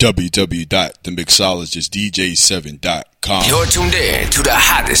www.themixologistdj7.com. You're tuned in to the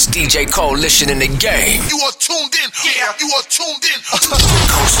hottest DJ coalition in the game. You are tuned in. Yeah, you are tuned in.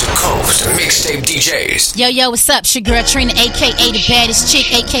 Coast to coast, mixtape DJs. Yo, what's up? It's your girl Trina, a.k.a. the baddest chick,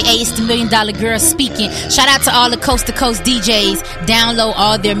 a.k.a. it's the $1 Million Girl speaking. Shout out to all the Coast to Coast DJs. Download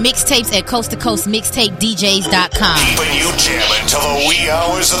all their mixtapes at coasttocoastmixtapedjs.com. Keeping you jamming till the wee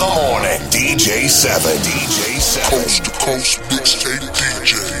hours of the morning. DJ7. Coast to Coast Mixtape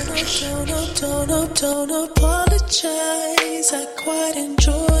DJs. Don't apologize. I quite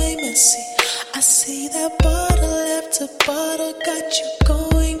enjoy messy. I see that bottle after bottle got you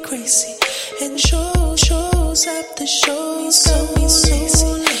going crazy. And shows after shows got me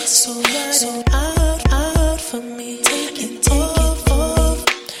so lazy. So ride it out for me. Take it off.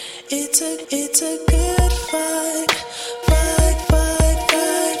 It's a good fight.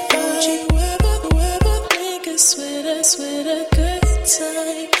 Don't you ever think it's with a good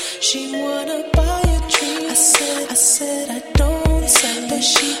time? She wanna buy a drink. I said I don't sell, but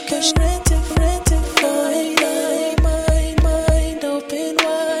she could rent it for mind open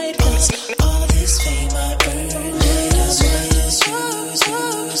wide. 'Cause all this fame I earned, might as well just use.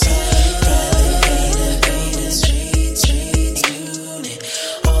 Rather pay the streets unit.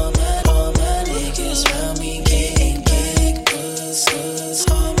 All my niggas round me getting puss.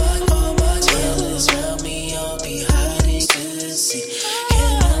 All my brothers round me all be hiding to see.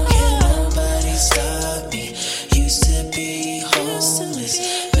 Stop me. Used to be homeless.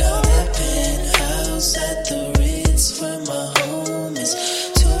 Now that penthouse at the Ritz where my home is.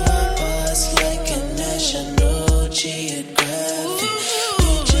 To my boss like a National Geographic.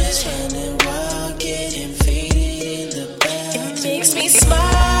 Bitches running wild, getting faded in the back. It makes me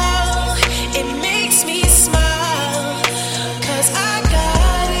smile. It makes me smile. 'Cause I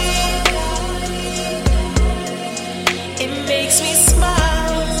got it. It makes me smile.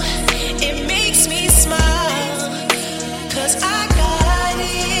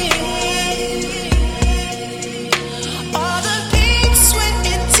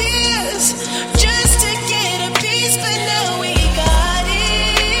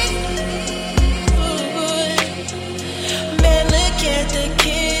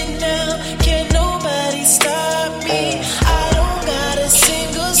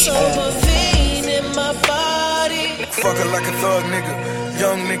 Fucking like a thug nigga,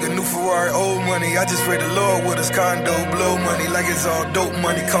 young nigga, new Ferrari, old money. I just pray the Lord with his condo, blow money like it's all dope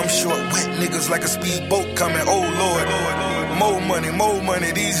money. Come short, wet niggas like a speedboat coming. Oh Lord, more money.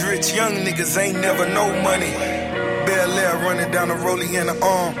 These rich young niggas ain't never no money. Bel Air running down the rollie in the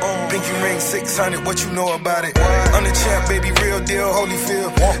arm. Pinky ring 600, what you know about it? I'm the champ, baby, real deal,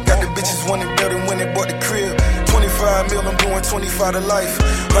 Holyfield. Got the bitches wanting building when they bought the crib. 25 mil, I'm doing 25 to life.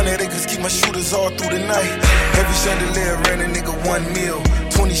 100 acres, keep my shooters all through the night. Every chandelier ran a nigga 1 mil.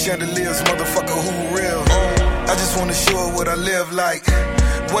 20 chandeliers, motherfucker, who real? I just wanna show her what I live like.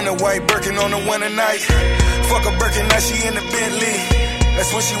 Winter white Birkin on a winter night. Fuck a Birkin, now she in the Bentley.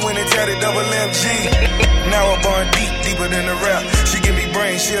 That's when she went and tatted double MG. Now I'm born deeper than the rap. She give me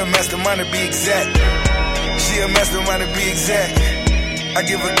brains, she a mastermind to be exact. I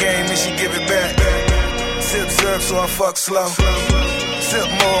give her game and she give it back. Sip syrup so I fuck slow. Sip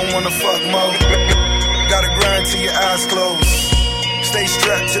more, I wanna fuck more. Gotta grind till your eyes close. Stay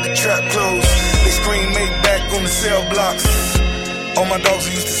strapped to the trap close. They scream make back on the cell blocks. All my dogs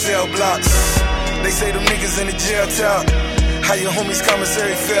used to sell blocks. They say them niggas in the jail top. How your homies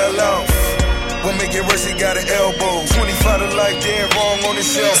commissary fell off. What make it worse, he got an elbow. 25 to life, dead wrong on his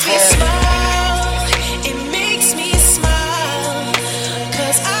cell phone. It makes me smile.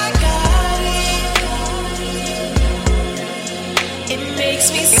 'Cause I got it. It makes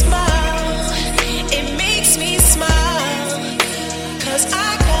me smile. It makes me smile. 'Cause I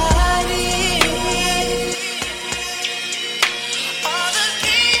got it. All the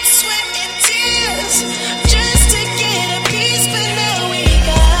big sweat and tears just to get a piece, but now we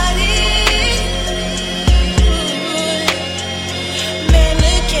got it. Man,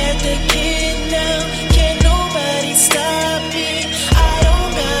 look at the kid now. Can't nobody stop it. I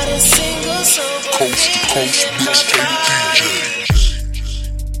don't got a single sober Coast to Coast Mixtape DJs.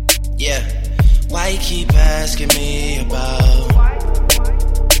 Yeah, why you keep asking me about?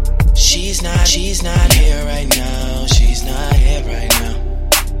 She's not here right now. She's not here right now.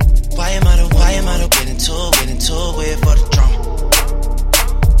 Why am I to get into it for the drama?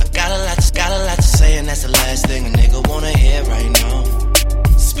 I got a lot to say, and that's the last thing a nigga wanna hear right now.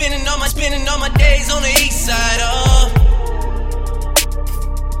 Spending all my days on the east side,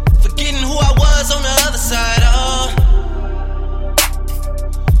 forgetting who I was on the other side,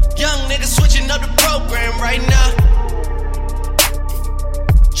 Young niggas switching up the program right now.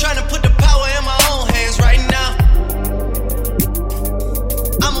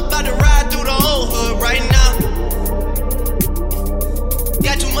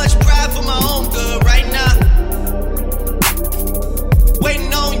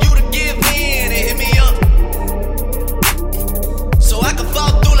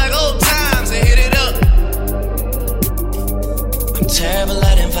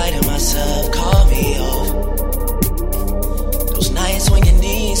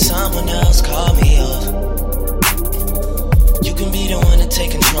 someone else, call me off. You can be the one to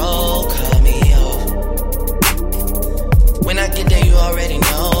take control, call me off. When I get there, you already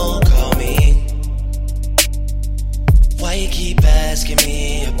know, call me. Why you keep asking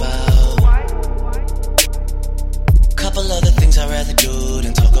me about? Couple other things I'd rather do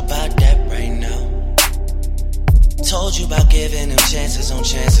than talk about that right now. Told you about giving him chances on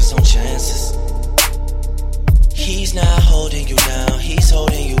chances on chances. He's not holding you down, he's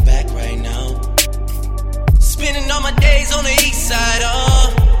holding you back right now. Spending all my days on the east side,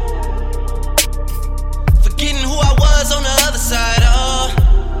 forgetting who I was on the other side,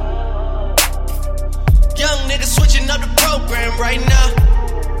 Young nigga switching up the program right now.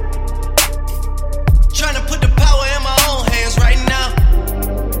 Trying to put the power in my own hands right now.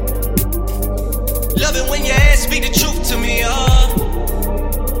 Love it when your ass speak the truth to me,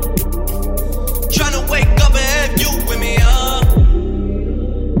 Trying to wake up and have you with me,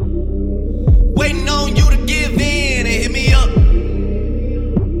 Waiting on you to give in and hit me up,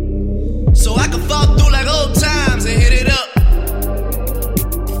 so I can fall through like old times and hit it up.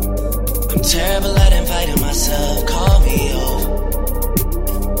 I'm terrible at inviting myself, call me off.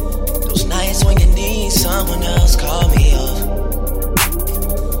 Those nights when you need someone else, call me off.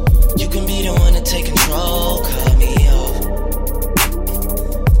 You can be the one to take control, call me off.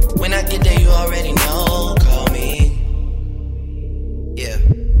 When I get there, you already know, call me. Yeah.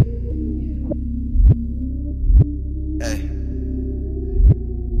 Hey.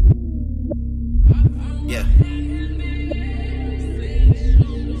 Yeah.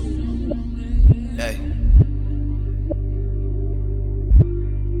 Hey.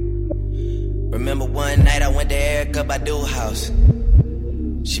 Remember one night I went to Erica Badu's house.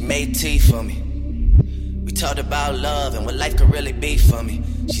 She made tea for me. We talked about love and what life could really be for me.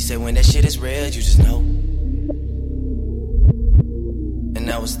 She said when that shit is real, you just know.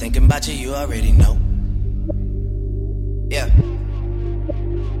 And I was thinking about you, you already know. Yeah.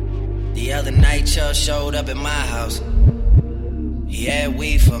 The other night, Chubb showed up at my house. He had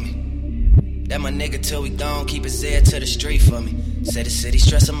weed for me. That my nigga till we gone, keep his ear to the street for me. Said the city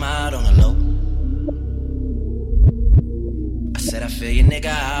stress him out on the low. I said I feel you, nigga,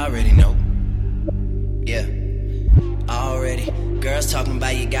 I already know. Yeah, already. Girls talking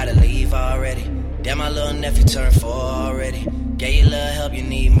about you gotta leave already. Damn, my little nephew turned 4 already. Gave you a little help, you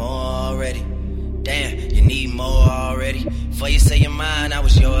need more already. Damn, you need more already. Before you say you're mine, I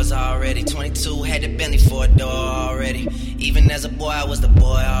was yours already. 22, had the Bentley for a door already. Even as a boy, I was the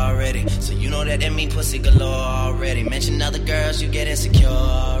boy already. So you know that mean pussy galore already. Mention other girls, you get insecure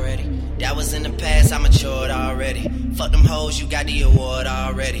already. That was in the past, I matured already. Fuck them hoes, you got the award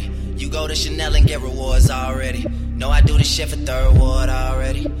already. You go to Chanel and get rewards already. Know I do this shit for Third Ward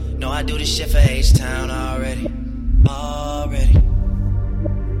already. Know I do this shit for H-Town already. Already.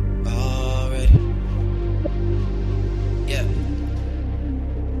 Yeah.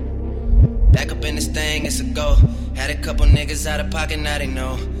 Back up in this thing, it's a go. Had a couple niggas out of pocket, now they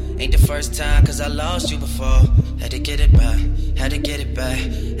know. Ain't the first time, cause I lost you before. Had to get it back, had to get it back.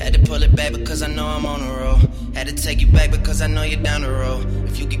 Had to pull it back because I know I'm on the road. Had to take you back because I know you're down the road.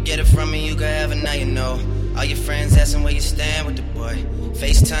 If you could get it from me, you could have it, now you know. All your friends asking where you stand with the boy.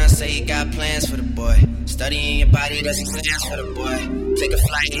 FaceTime say you got plans for the boy. Studying your body, that's exams for the boy. Take a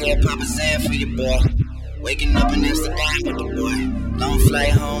flight here, Papa Zan for your boy. Waking up in Amsterdam with the boy. Long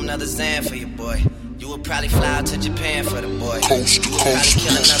flight home, another Zan for your boy. You would probably fly out to Japan for the boy. Coast to You would probably coast,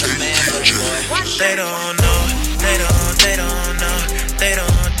 kill another man for the boy. They don't know, they don't know, they don't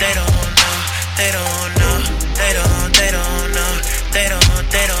know, they don't know, they don't know, they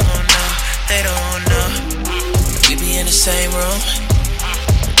don't know, they don't know. We be in the same room,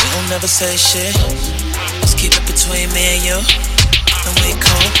 we gon' never say shit. Just keep it between me and you, and we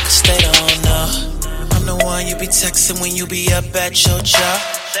cool, cause they don't know. I'm the one you be texting when you be up at your job.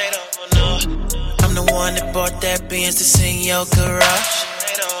 They don't know. I'm the one that bought that Benz that's in your garage.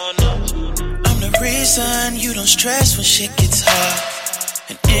 They don't know. I'm the reason you don't stress when shit gets hard.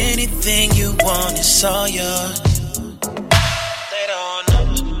 And anything you want is all yours. They don't know.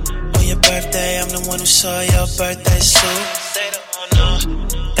 On your birthday, I'm the one who saw your birthday suit. They don't know.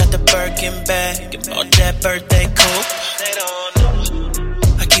 Got the Birkin bag and bought that birthday coupe. They don't know.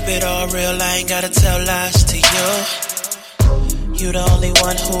 I keep it all real, I ain't gotta tell lies to you. You the only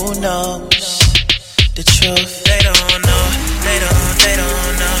one who knows the truth. They don't know, they don't know, they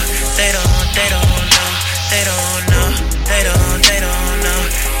don't know, they don't know, they don't know, they don't know,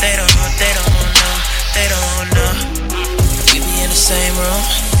 they don't know. We be in the same room,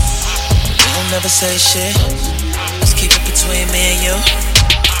 we gon' never say shit. Let's keep it between me and you,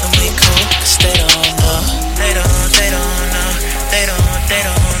 and we cool, cause they don't know, they don't know, they don't know.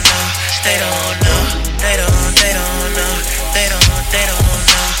 They don't know. They don't know. They don't know. They don't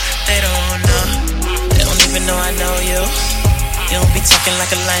know. They don't even know I know you. You don't be talking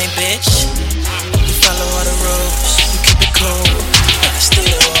like a lame bitch. You follow all the rules. You keep it cool.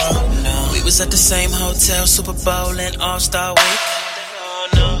 Still don't know. We was at the same hotel, Super Bowl and All-Star Week. They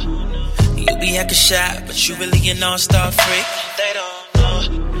don't know. You be acting shy, but you really an all-star freak. They don't know.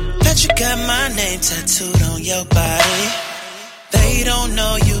 Bet you got my name tattooed on your body. They don't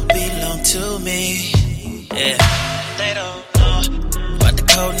know you belong to me. Yeah. They don't know about the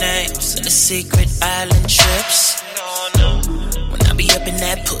code names and the secret island trips. They don't know. When I be up in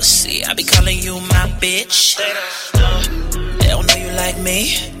that pussy, I be calling you my bitch. They don't know. They don't know you like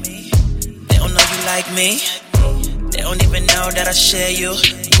me. They don't know you like me. They don't even know that I share you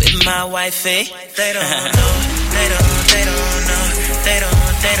with my wifey. They don't know. They don't know. They don't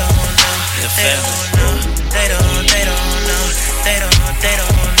know. They don't know. They don't know. They don't know. They don't know. They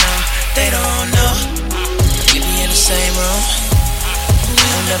don't know. They don't know. We be in the same room. We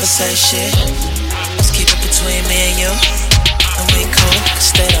don't never say shit. Just keep it between me and you. And we cool,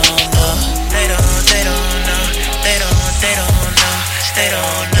 cause they don't know. They don't know. They don't know. They don't know. They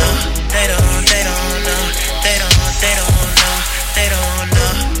don't know. They don't know. They don't know. They don't know. They don't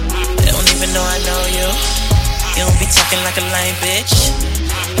know. They don't even know I know you. You don't be talking like a lame bitch.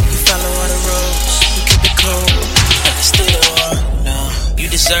 You follow all the rules. You keep it cool. Still don't know. You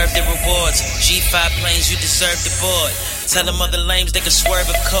deserve the rewards. G5 planes, you deserve the board. Tell them other lames they can swerve,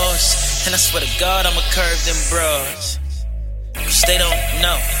 of course. And I swear to God, I'ma curve them broads. Cause they don't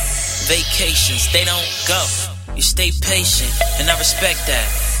know. Vacations, they don't go. You stay patient, and I respect that.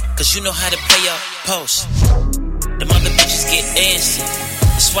 Cause you know how to pay your post. Them other bitches get antsy.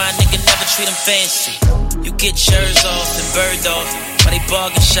 That's why a nigga never treat them fancy. You get yours off and bird off while they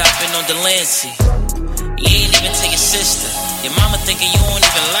bargain shopping on Delancey. You ain't even tell your sister. Your mama thinking you don't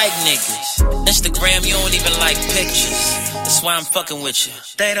even like niggas. Instagram, you don't even like pictures. That's why I'm fucking with you.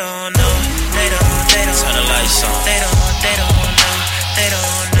 They don't know. They don't turn the lights on. They don't know. They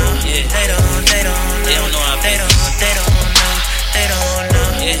don't know. Yeah. They don't know how they don't know. They don't know.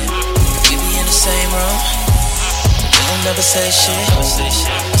 Yeah. We be in the same room. We don't never say shit.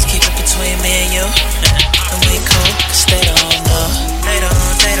 Just keep it between me and you. And we cool, cause they don't know. They don't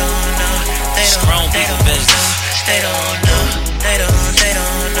know. They don't know. Strong people business. They don't know. They don't know. They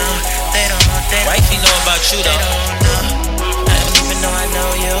don't know. Wifey know about you though. They don't know. I don't even know I know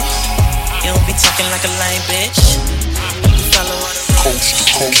you. You don't be talking like a lame bitch. You follow all the Coast to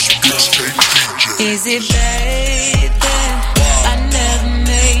coast, mixtape DJ. Is it bad that I never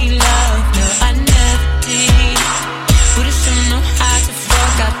made love? No, I never did. But I still know how to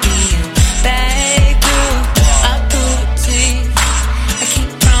fuck. I be a bad girl. I put it to you. I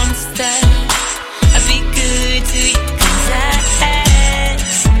can't promise that I'll be good to you. Cause I had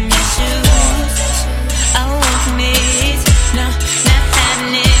some issues I won't commit. No, not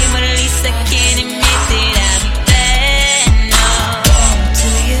happening. But at least I can admit that I'll be bad. No, to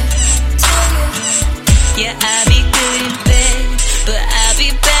you. Yeah, I'll be good in bed, but I'll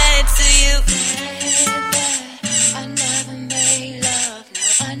be bad to you. I never made love, no,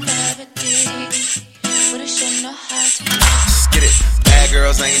 I never did. But I sure know how to. Get it. Bad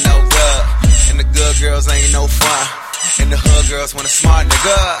girls ain't no good, and the good girls ain't no fun. And the hood girls want a smart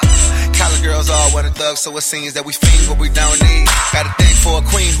nigga. College girls all want a thug, so it seems that we fiend what we don't need. Got a thing for a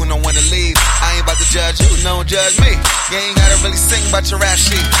queen who don't wanna leave. I ain't about to judge you, don't judge me. You ain't gotta really sing about your rap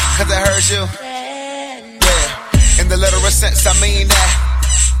sheet, cause I heard you. In the literal sense, I mean that.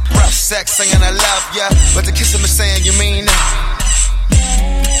 Rough sex saying I love ya, but the kissing is saying you mean that.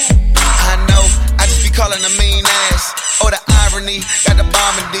 I know, I just be calling a mean ass. Oh, the irony, got the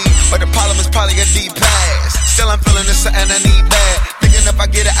bomb in D, but the problem is probably a deep pass. Still I'm feeling this something I need bad. Thinking if I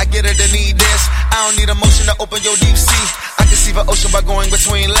get it, I need this. I don't need emotion to open your deep sea. I can see the ocean by going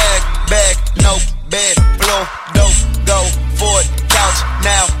between leg, bag, no, bed, floor, dope, go, forward, couch,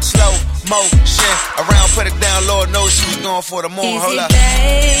 now, slow motion. Around, put it down, Lord knows she was going for the moon. Hold up. Is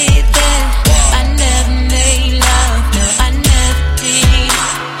it bad that I never made love? No, I never did.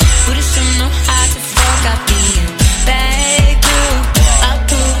 But I sure know how to fuck. I be a bad girl. I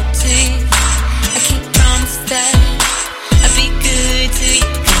put it to you. I can't promise that I'll be good to you.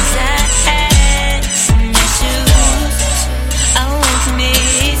 Cause I had some issues I won't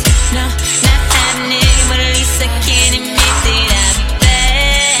commit. No, not happening, but at least I can admit that I'll be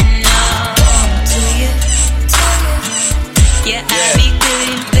bad. No, to you. Yeah, I'll be good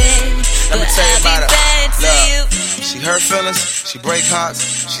in bed, Let me tell you about her. Look, she hurt feelings, she break hearts,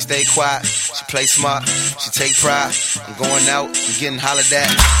 she stay quiet, she play smart, she take pride. I'm going out, I'm getting hollered at,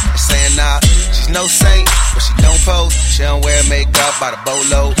 and saying nah. She's no saint, but she don't pose. She don't wear makeup by the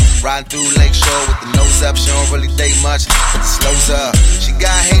bolo. Riding through Lakeshore with the nose up, she don't really date much, but the slows up. She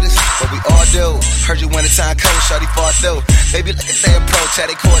got haters, but we all do. Heard you when the time cold, shawty fought through. Baby, look at their approach, how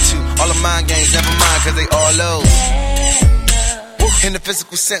they caught you. All of mind games, never mind, cause they all lows. In the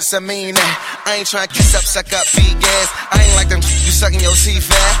physical sense, I mean that. I ain't trying to kiss up, suck up, feed gas. I ain't like them, you sucking your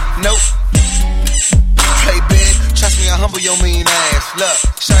C-fat. Nope. Play big, trust me, I humble your mean ass. Look,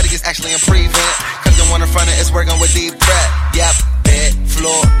 shawty is actually in prevent, cause the one in front of it's working with deep breath. Yep, bed,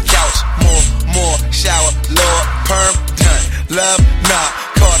 floor, couch, more, shower, Lord, perm, done. Love, nah,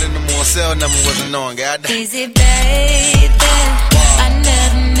 called in the morning, cell number wasn't on, goddamn. is it bad that I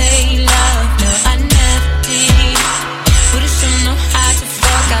never made love? No, I never did. Would've shown know how to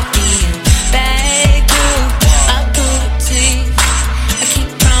fuck, I'll be a bad girl. I'll do it to you. I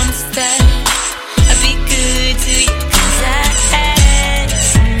can't promise that I'll be good to you, cause I had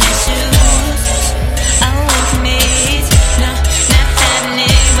some issues I won't commit. No, not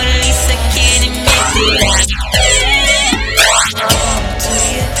happening, but at least I can admit it. To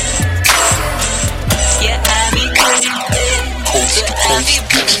you. Yeah, I'll be good. Coast to coast,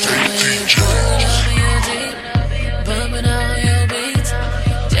 mixtape DJ. Bumping all your beats,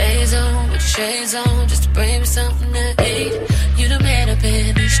 J's on with shades on, just to bring me something to eat. You done made up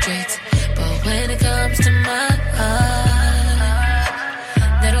in these streets, but when it comes to my heart,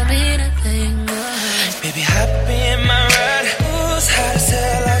 that don't mean a thing. Baby, hop in my ride. Who's hot as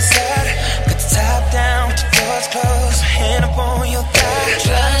hell outside? Got the top down with your doors closed. My hand up on your thigh.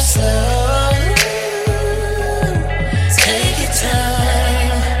 Drive slow, take your time.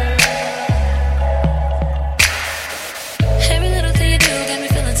 Every little thing you do got me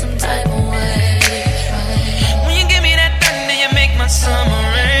feeling some type of way. When you give me that thunder, you make my summer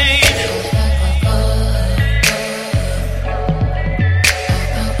rain.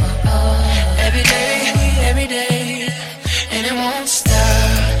 Every day, and it won't stop.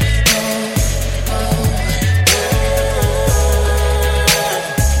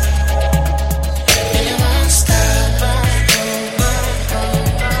 And it won't stop.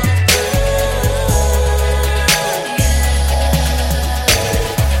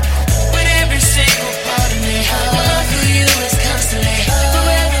 With every single part of me, My love for you is constantly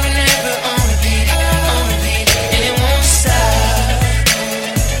forever and ever on repeat, and it won't stop.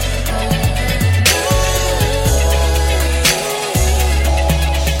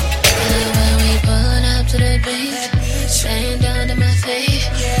 When we pulling up to the beach, staying down to my feet,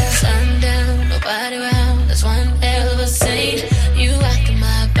 sundown, nobody around. That's one hell of a scene. You rockin'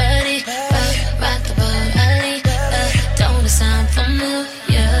 my body, rock the body. Don't it sound familiar?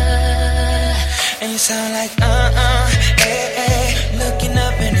 and you sound like hey, hey. Looking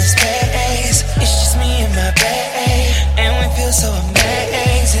up in the space, it's just me and my babe, and we feel so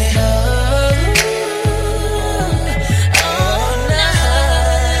amazing. All night.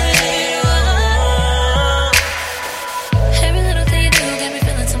 Every little thing you do got me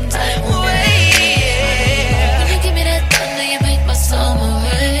feeling some type of way. When you give me that thunder, you make my summer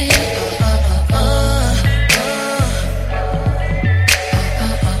rain.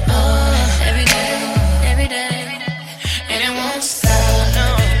 Every day, and it won't stop.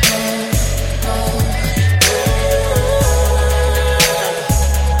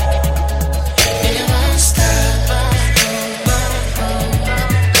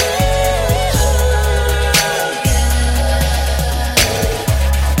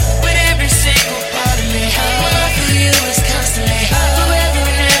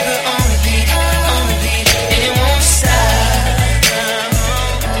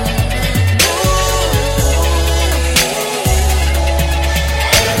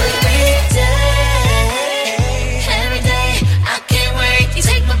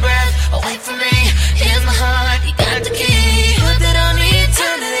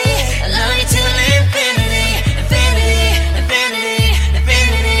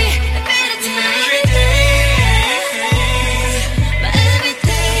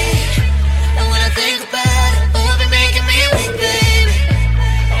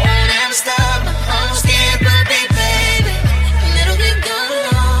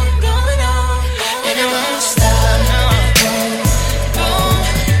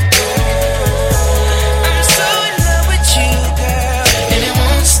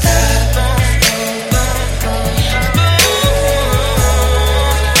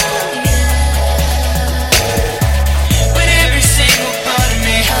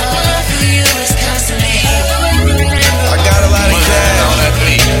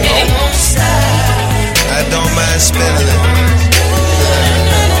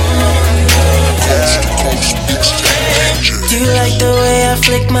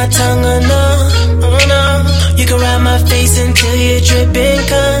 my tongue, oh no, oh no. You can ride my face until you're dripping,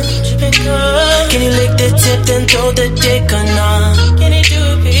 cum. Can you lick the tip, then throw the dick, or no? Can you do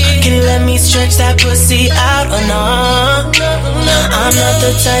it, baby? Can you let me stretch that pussy out, or no? I'm not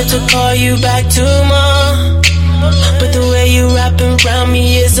the type to call you back tomorrow, but the way you wrapping around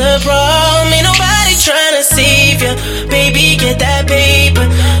me is a problem. Ain't nobody trying to save you, baby, get that paper.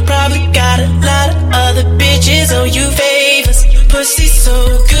 Probably got a lot of other bitches owe you favors. Pussy so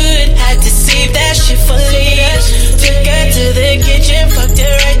good, had to save that shit for later. Took her to the kitchen, fucked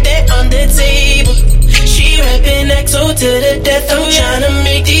her right there on the table. She rapping XO to the death. I'm tryna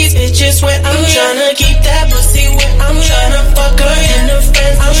make these bitches wet. I'm tryna keep that pussy wet. I'm tryna fuck her and her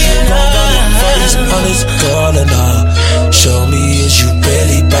friends. I'm tryna honest girl and all. Show me is you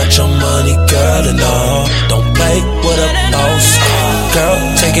really about your money, girl, and all. Don't play with a boss, girl,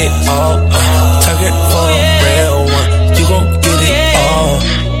 take it all. Target for a real one, you gon' get it all.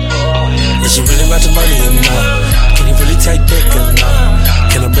 Is you really about your money or not? Can you really take dick or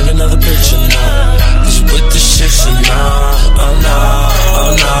not? Can I bring another bitch or not? Is you with the shit or not? Oh no,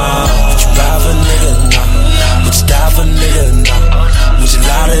 oh no. Would you ride for a nigga or not? Would you die for a nigga or not? Would you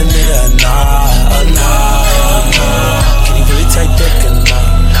lie to a nigga or not? Oh no, oh no. Can you really take dick or not?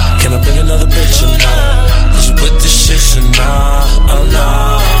 Can I bring another bitch or not? Is you with the shit or not? Oh no,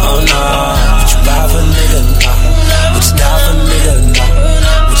 oh no. Would you ride for a nigga or not? Would you die for a nigga or not?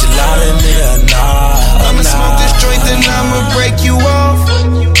 Would you lie to a nigga or not? I'ma smoke this joint and I'ma break you off.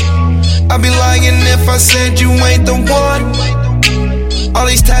 I'd be lying if I said you ain't the one. All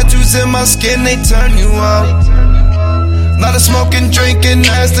these tattoos in my skin, they turn you on. Lot of smoking, drinking,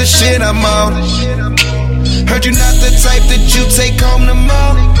 that's the shit I'm on. Heard you not the type that you take home to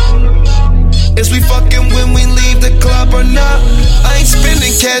mom. Is we fucking when we leave the club or not? I ain't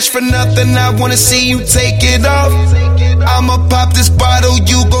spending cash for nothing, I wanna see you take it off. I'ma pop this bottle,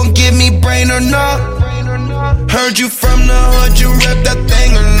 you gon' give me brain or not? Heard you from the hood, you rep that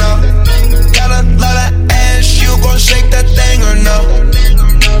thing or not? Got a lot of ass, you gon' shake that thing or not?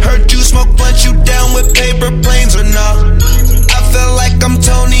 Heard you smoke, but you down with paper planes or not? I feel like I'm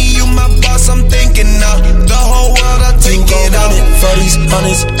Tony, you my boss, I'm thinking of the whole world, I'll take it off. For these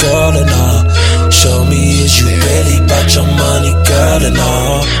honest girl and all. Show me is you really about your money, girl, and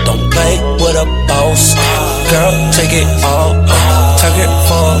all. Don't play with a boss, girl, take it all. Target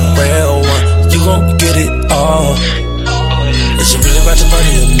for a real one, you gon' get it all. Is you really about your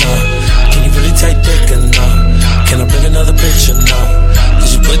money or not? Can you really take dick or not? Can I bring another bitch or not?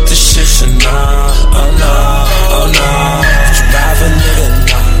 Is you with the shit or not? Oh no, oh no. Would you ride for a nigga or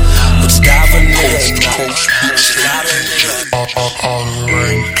not? Would you die for a nigga or not? All the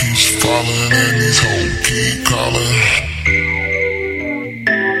rain keeps falling and these hoes keep calling.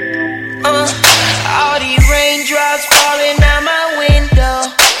 All these raindrops falling out my window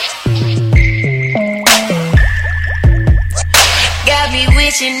got me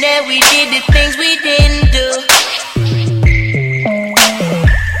wishing that we did the things we didn't do.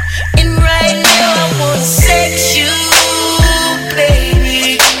 And right now I wanna sex you,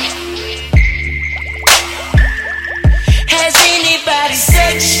 baby. Has anybody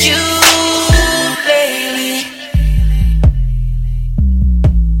sexed you lately?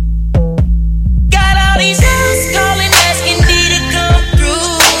 Got all these hoes calling, asking me to come through.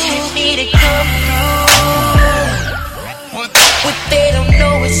 What they don't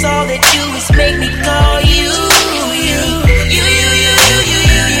know is all they do is make me call you,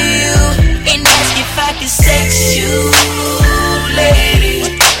 and ask if I can sex you,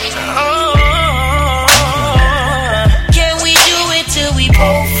 lady. Can we do it till we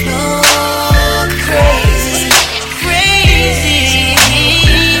both look crazy?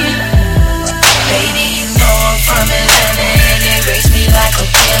 Baby, you know I'm from Atlanta and it raised me like a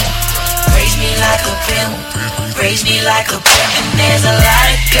pimp. Raise me like a pimp. Raise me like a pimp. And there's a lot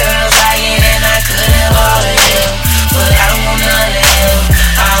of girls lying and I could have all of them, but I don't want none of them.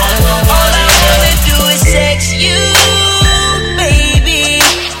 I only want one of them. All I wanna do is sex you, baby.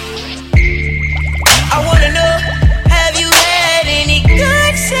 I wanna know, have you had any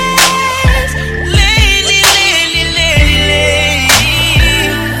good sex lately?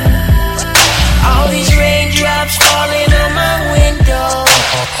 All these raindrops falling on my window.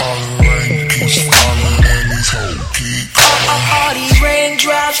 All the rain keeps falling and these hoes keep calling. All these raindrops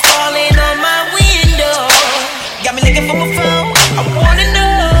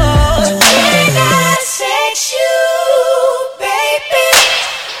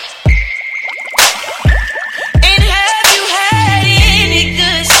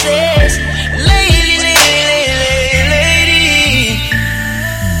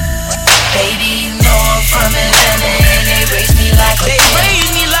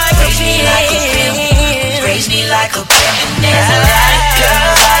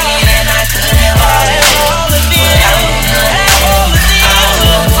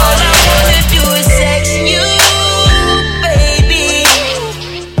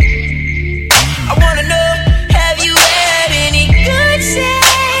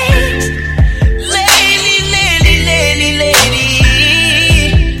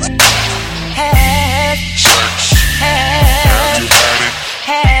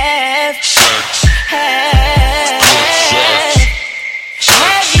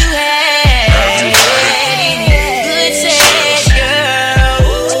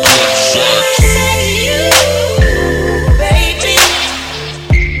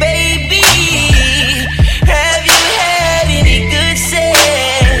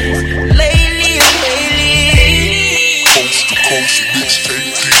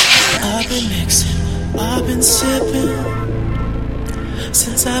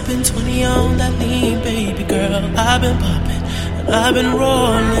I've been popping and I've been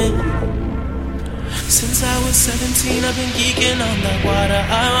rolling. Since I was 17, I've been geeking on that water.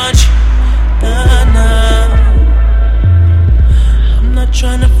 I want you, nah, nah. I'm not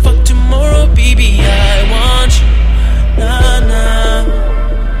tryna fuck tomorrow, baby. I want you, nah, nah.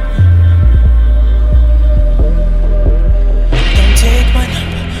 Don't take my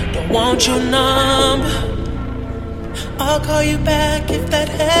number, don't want your number. I'll call you back if that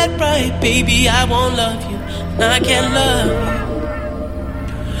head right, baby. I won't love you, and I can't love you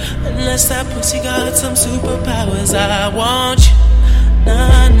unless that pussy got some superpowers. I want you,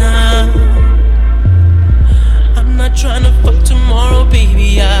 nah, nah. I'm not tryna fuck tomorrow,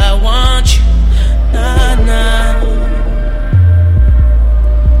 baby. I want you, nah, nah.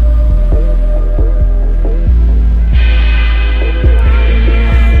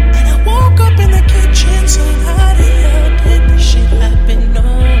 And I woke up in the kitchen saying, how the hell did this shit happen? No,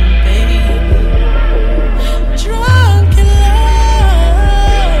 baby. Drunk in love,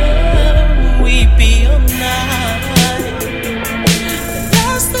 we be all night. The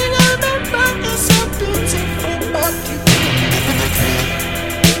last thing I remember is so beautiful about you.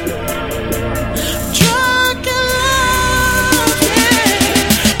 Drunk in love, yeah.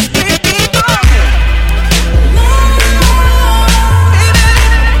 We be all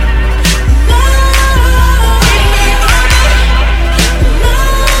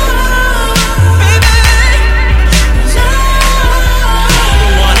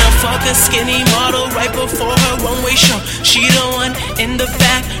a skinny model right before her one-way show. She the one in the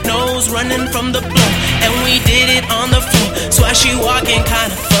back, nose running from the blow. And we did it on the floor. So as she walking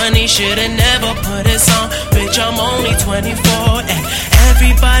kinda funny, shoulda never put this on. Bitch, I'm only 24 and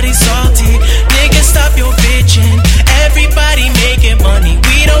everybody salty. Niggas, stop your bitching. Everybody making money,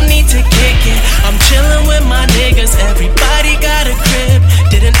 we don't need to kick it. I'm chilling with my niggas, everybody got a crib.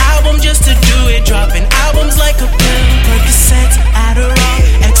 Did an album just to do it, dropping albums like a pill. Percocets, Adderall,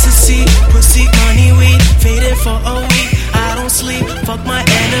 ecstasy, pussy, money, weed, faded for a week. I don't sleep, fuck my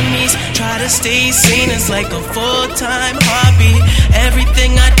enemies. Try to stay sane, it's like a full-time hobby.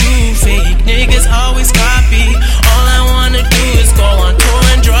 Everything I do, fake niggas always copy. All I wanna do is go on tour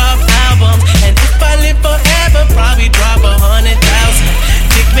and drop albums. And if I live forever, probably drop 100,000.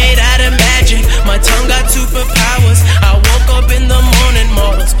 Dick made out of magic, my tongue got superpowers. I woke up in the morning,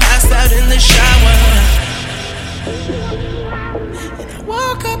 models passed out in the shower.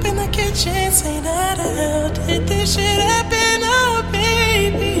 Woke up in the kitchen saying, how the hell did this shit happen? Oh,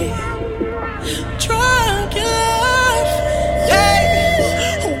 baby, drunk in love, yeah.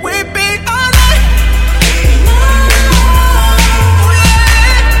 We be all night.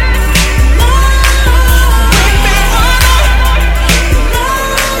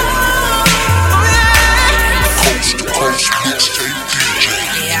 Coast to coast mixtape DJ.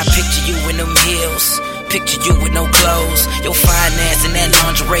 Yeah, I picture you in them heels. Picture you with no clothes, your fine ass and that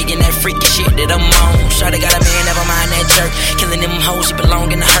lingerie and that freaky shit that I'm on. Shawty got a man, never mind that jerk. Killing them hoes, she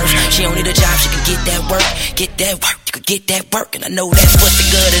belong in the hearse. She don't need a job, she can get that work. Get that work, you can get that work. And I know that's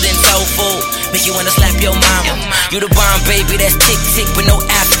pussy gooder than soulful. Make you wanna slap your mama. You the bomb, baby, that's tick-tick with no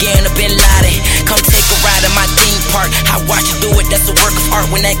Afghan or Bin Laden. Come take a ride in my theme park. I watch you do it, that's a work of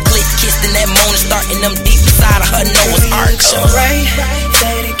art. When that click kissed and that moan is starting, them deep inside of her Noah's Ark. So right,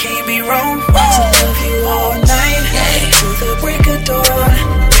 that it can't be wrong. Want to love you all night, to the break of dawn.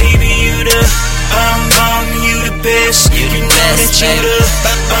 Baby, you the bomb, you the best. You know that you the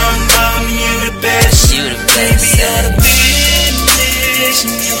bomb, you the best. You the best. Baby, you're the business,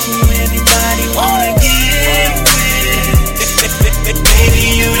 and you're who everybody wanna get with.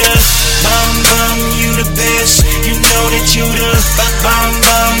 Baby, you the bomb, you the best. You know that you the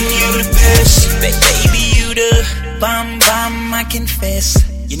bomb, you the best. Baby, you the bomb, I confess.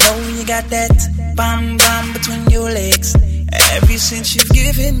 You know you got that bomb between your legs. Ever since you've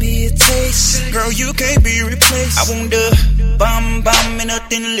given me a taste, girl, you can't be replaced. I want the bomb and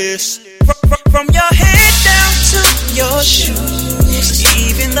nothing less. From your head down to your shoes,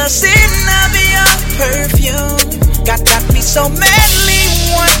 even the scent of your perfume got me so madly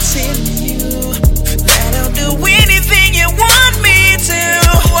wanting you that I'll do anything you want me to.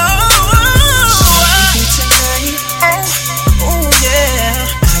 Whoa. Tonight, oh yeah,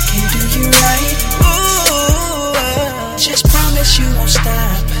 I can do you right. Ooh, just promise you won't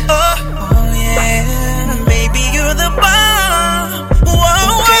stop. Oh yeah, baby, you're the bomb.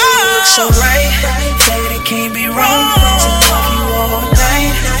 Whoa, okay, you look so right, that it can't be wrong. To love you all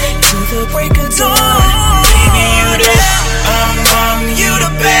night, to the break of dawn. Baby, you the bomb, you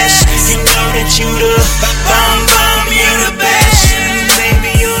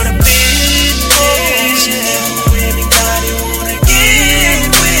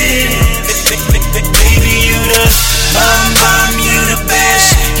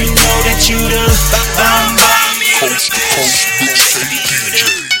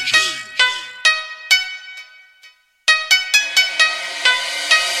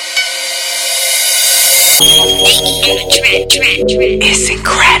It's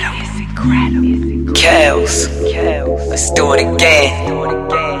incredible. Kels, let's do it again.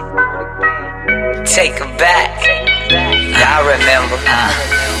 Take it back. Yeah, I remember.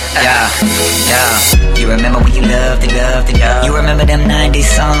 Yeah. You remember when you loved it. You remember them 90s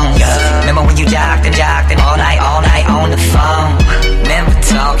songs. Remember when you jocked and all night on the phone. Remember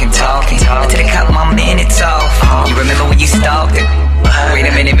talking until they cut my minutes off. You remember when you stalked it. Wait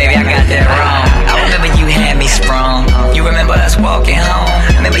a minute, maybe I got that wrong. I remember you had me sprung. You remember us walking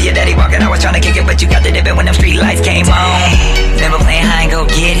home. Remember your daddy walking, I was trying to kick it, but you got the dip it when them street lights came on. Remember playing hide and go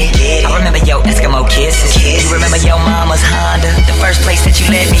get it. I remember your Eskimo kisses. You remember your mama's Honda, the first place that you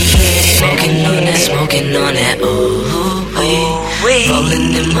let me hit it. Smoking on that, ooh,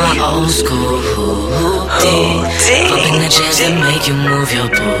 rolling in my old school, bumping the jazz that make you move your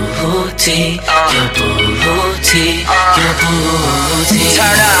booty, your booty, your booty.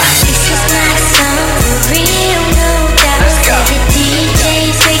 Turn up. This is not some real, no doubt. Let's go. The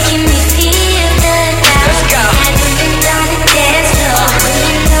DJ's making me feel the doubt. Let's go. Women on the dance floor,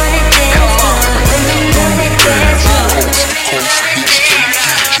 women on the dance floor, women on the dance floor.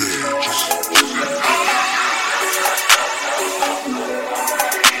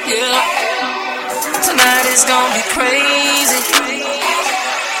 Tonight is gonna be crazy.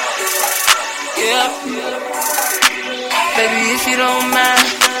 Yeah. Baby, if you don't mind,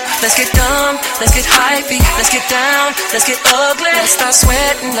 let's get dumb, let's get hypey, let's get down, let's get ugly. Let's start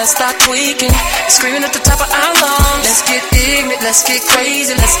sweating, let's start tweaking, screaming at the top of our lungs. Let's get ignorant, let's get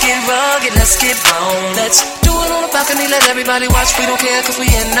crazy, let's get rugged, let's get blown. Let's do it on the balcony, let everybody watch. We don't care cause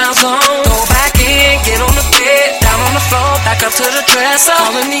we in our zone. Go back in, get on the bed, down on the floor, back up to the dresser.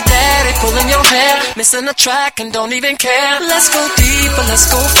 Calling me daddy, pulling your hair, missing the track and don't even care. Let's go deeper,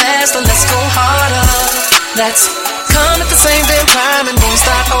 let's go faster, let's go harder. Let's come at the same damn time and won't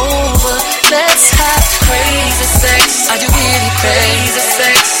start over. Let's have crazy sex. Are you with it? Crazy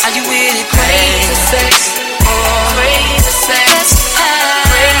sex. Are you with it? Crazy sex. Oh, crazy sex. Let's have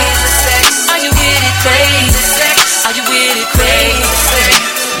crazy sex. Are you with it? Crazy sex. Are you with it? Crazy sex.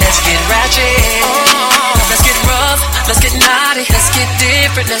 Let's get ratchet. Oh, let's get rough. Let's get naughty. Let's get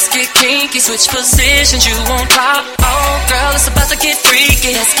different. Let's get kinky. Switch positions. You on top. Oh, girl, it's about to get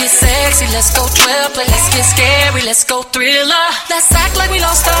freaky. Let's get sexy. Let's go 12 play. Let's get scary. Let's go thriller. Let's act like we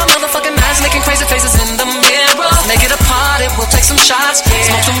lost our motherfucking minds, making crazy faces in the mirror. Make it a party. We'll take some shots.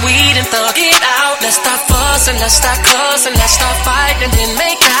 Smoke some weed and thug it out. Let's start fussing. Let's start cussing. Let's start fighting and then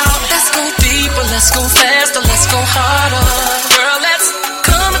make out. Let's go deeper. Let's go faster. Let's go harder. Girl, let's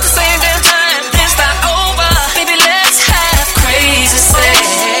come at the same damn time. Then start over. Baby, let's have crazy sex.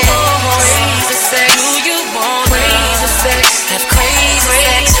 Crazy sex. Do you want crazy sex? Have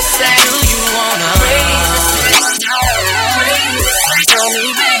crazy sex. Do you wanna crazy sex? Tell me,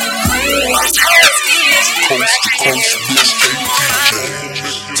 baby. Coast to coast,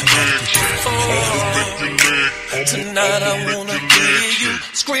 Tonight I wanna hear you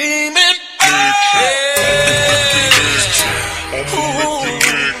screaming.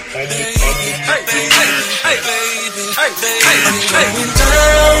 Going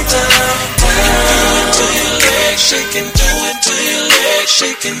down, down, down to your legs, shaking, do it to your legs,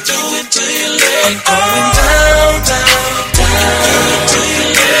 shaking, do it to your legs. I'm going down, down, down to your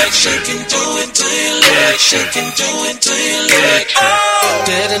legs, shaking, do it to your legs, shaking, do it to your legs.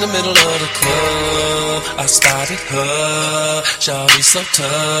 Dead in the middle of the club, I spotted her. Shawty so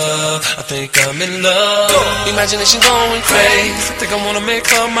tough, I think I'm in love. Imagination going crazy, I think I wanna make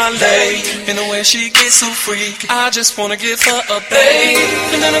her my lady. In the way she gets so freaky, I just wanna give her a baby.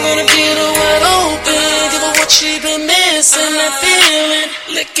 And then I'm gonna get her wide open, give her what she been missing, that feeling.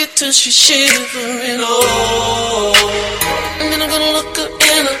 Lick it till she's shivering, oh. And then I'm gonna look her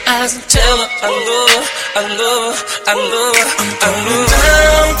in her eyes and tell her I love her, I love her, I love her, I love her.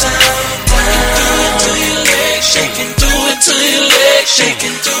 Down, down, down, do it to your legs, shaking, do it to your legs,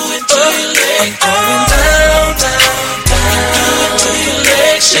 shaking, do it to your legs. I'm going down, down, down, do it to your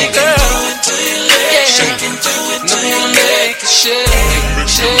legs, shaking, do it to your legs, shaking, do it to your legs. Shake,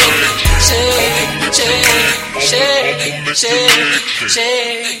 shake, shake, shake, shake,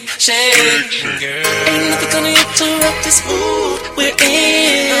 shake, shake, girl. Ain't nothing gonna interrupt this mood we're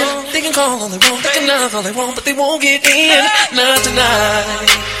in. They can call all they want, they can love all they want, but they won't get in. Not tonight.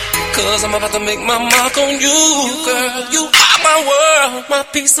 Cause I'm about to make my mark on you, girl. You are my world, my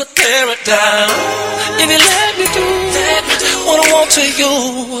piece of paradise. If you let me do that, what I want to you.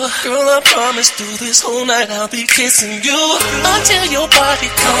 Girl, I promise through this whole night I'll be kissing you until your body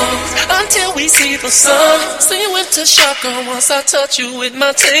comes, until we see the sun. Say you went to shock her once I touch you with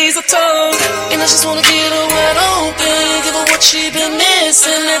my taser tongue. And I just wanna get her wide open, give her what she been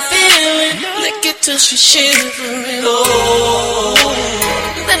missing, that feeling. Lick it till she's shivering. Oh,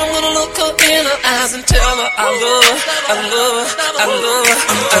 then I'm gonna look her in her eyes and tell her I love her, I love her, I love her.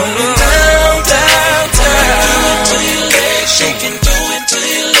 I'm going down, down, down. Do it to your legs shaking, do it to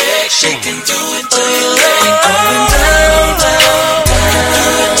your legs shaking, do it to your legs. I'm going down, down, down. Do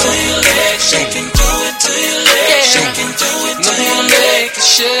it to your legs shaking, do it to your legs shaking, do it to your legs.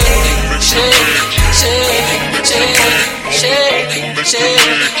 Shake, shake, shake, shake,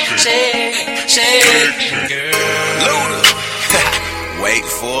 shake, shake, shake, girl. Luda. Wait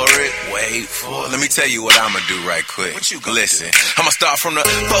for it, wait for it. Let me tell you what I'ma do right quick. What you gonna Listen, do? I'ma start from the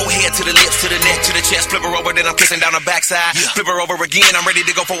forehead to the lips, to the neck, to the chest. Flip her over, then I'm kissing down her backside. Yeah. Flip her over again, I'm ready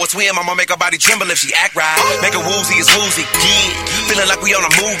to go for a swim. I'ma make her body tremble if she act right. Make her woozy as woozy, yeah. Feeling like we on a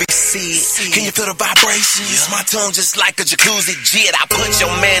movie set. Can you feel the vibrations? Yeah. My tongue just like a jacuzzi jet. I put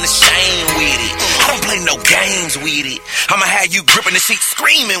your man to shame with it. I don't play no games with it. I'ma have you gripping the sheet,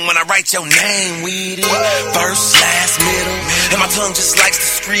 screaming when I write your name with it. First, last, middle, and my tongue just likes to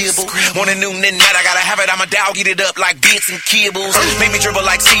scribble. Morning, noon, and night, I gotta have it. I'ma dog eat it up like bits and kibbles. Make me dribble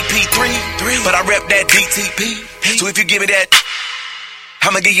like CP3, but I rep that DTP. So if you give me that,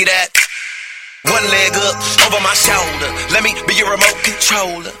 I'ma give you that. One leg up over my shoulder. Let me be your remote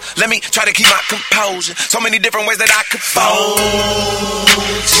controller. Let me try to keep my composure. So many different ways that I could fold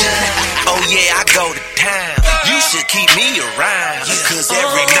ya. Oh yeah, I go to town. You should keep me around, cause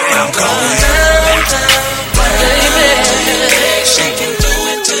every night I'm going down, down, baby. Shaking, do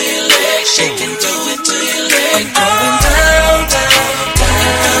it to your legs. Shaking, do it to your legs. I'm going down, down,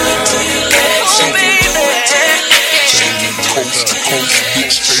 down. Do it to your legs. Shaking, do it to your legs. Shaking, coast to coast,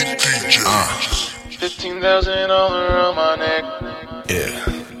 mixtape DJ. 15,000 on my neck. Yeah.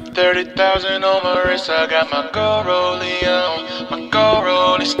 30,000 on my wrist. I got my gold rollie on. My gold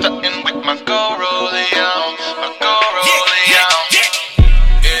rollie stuntin' with my gold rollie on. My gold rollie on. Yeah.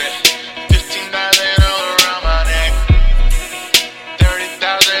 15,000 all around my neck.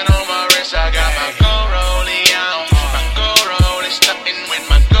 30,000 on my wrist. I got my gold rollie on. My gold rollie stuntin' with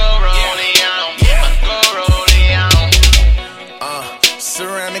my gold rollie on. My gold rollie on.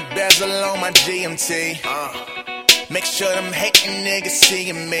 Ceramic bezel on my GMT. Make sure them hating niggas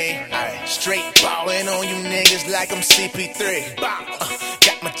seeing me. Straight ballin' on you niggas like I'm CP3.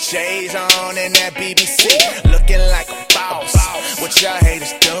 Got my J's on and that BBC. Looking like a boss. What y'all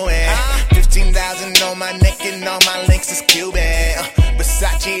haters doing? 15,000 on my neck and all my links is Cuban.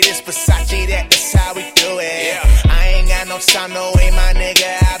 Versace this, Versace that, that's how we do it. I ain't got no time, no way, my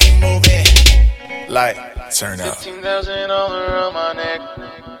nigga, I be moving. Like, turn up. 15,000 all around my neck.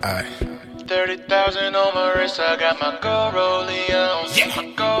 Alright. 30,000 on my wrist, I got my gold rollie on.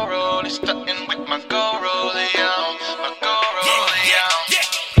 My gold rollie stuntin' with my gold rollie on. My gold rollie on.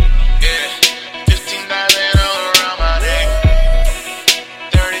 Yeah. 15,000 all around my neck.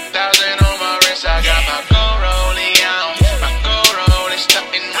 30,000 on my wrist, I got my gold rollie on. My gold rollie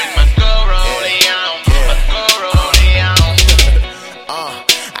stuntin' with my gold rollie on. My gold rollie on.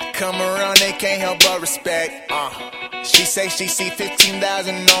 I come around, they can't help but respect. She say she see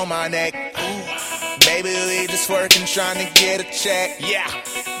 15,000 on my neck. Baby, we just working, trying to get a check. Yeah.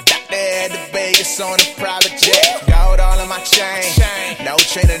 Doctor head to Vegas on a private jet. Gold all on my chain. No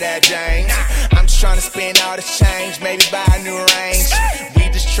Trinidad James. I'm just trying to spend all this change, maybe buy a new range. We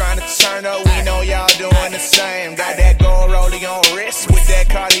just trying to turn up, we know y'all doing the same. Got that gold rollie on wrist with that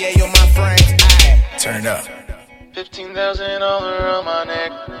Cartier on my frame. Turn up. 15,000 all around my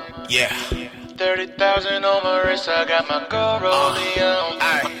neck. Yeah. 30,000 on my wrist, I got my gold rollie on.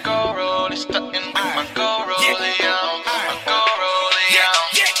 My gold rollie stuntin' with my gold rollie on. My gold rollie on.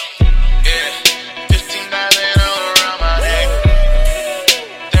 Yeah. 15,000 all around my neck.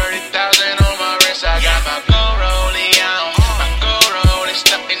 30,000 on my wrist, I got my gold rollie on. My gold rollie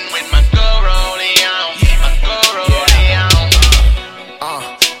stuntin' with my gold rollie on. My gold rollie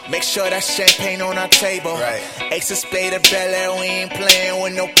on. Make sure that champagne on our table. Right. Ace of spade of Bel Air, we ain't playing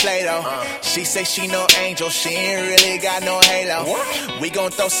with no Play-Doh. She say she no angel, she ain't really got no halo. We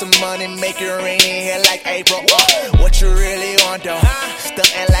gon' throw some money, make it rain in here like April. What you really want though?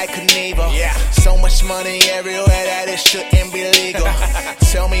 Stuntin' like Knievel. Yeah. So much money everywhere that it shouldn't be legal.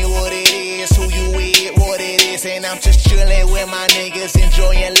 Tell me what it is, who you with, what it is, and I'm just chillin' with my niggas,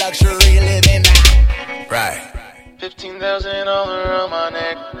 enjoying luxury living. Right. 15,000 all around my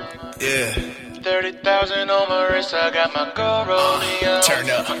neck. Yeah. 30,000 on my wrist, I got my gold rollie on. Turn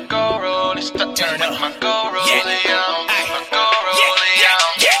up. My gold rollie stuntin' with my gold rollie on. My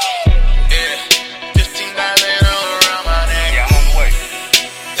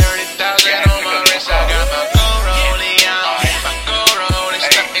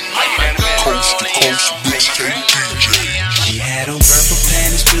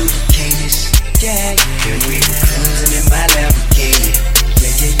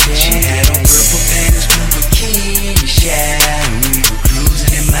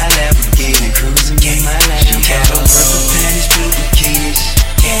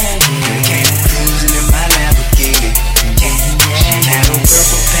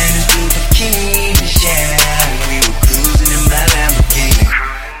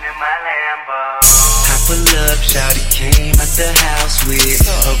house with.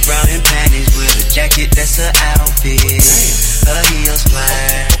 Her brown and panties with a jacket that's her outfit. Her heels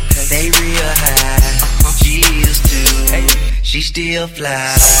fly, they real high. She is too, she still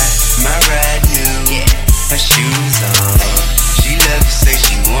fly. My ride new, her shoes on. She love to say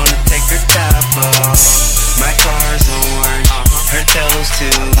she wanna take her top off. My car's on, her toes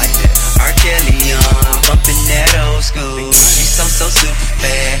too. R. Kelly on, bumping that old school. She's so super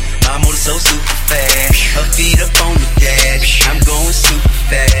bad, my motor so super fast. Her feet up on the dash, I'm going super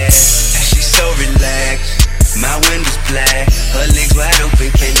fast. She's so relaxed, my window's black. Her legs wide open,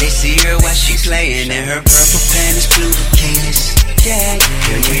 can they see her while she's laying in her purple panties, blue bikinis? Yeah,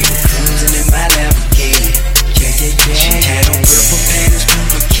 yeah. And we were cruising in my Lamborghini. Yeah, yeah, yeah. She had on purple panties,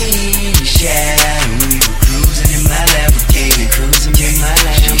 blue bikinis. Yeah, and we were cruising in my Lamborghini. Cruising in my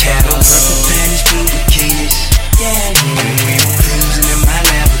Lamborghini. She had on purple panties, blue bikinis. Yeah, yeah. And we were cruising in my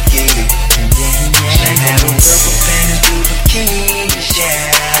Lamborghini. She had on purple panties, blue bikinis.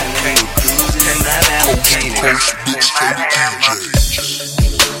 Yeah, and we were cruising in my Lamborghini.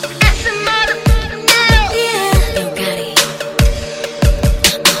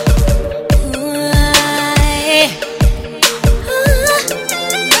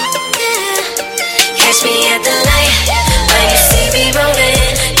 Catch me at the light when you see me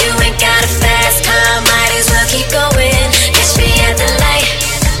rolling. You ain't got a fast car, might as well keep going. Catch me at the light,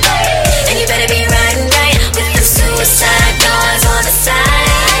 and you better be riding right with the suicide doors on the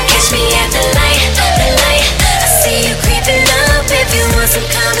side. Catch me at the light, the light. I see you creeping up. If you want some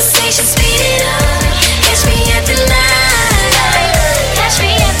conversation, speed it up. Catch me at the light, catch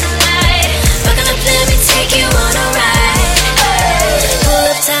me at the light. Buckle up, let me take you on a ride. Pull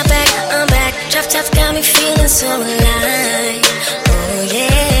up, top back, I'm back. Drop top got me feeling so alive. Oh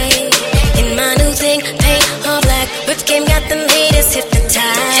yeah. In my new thing, paint all black. Whip game got them haters hypnotized.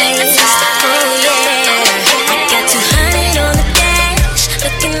 Oh yeah. I got 200 on the dash,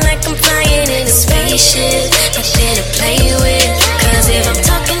 looking like I'm flying in a spaceship. Nothing to play with. Cause if I'm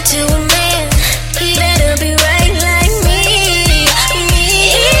talking to a man, he better be right like me.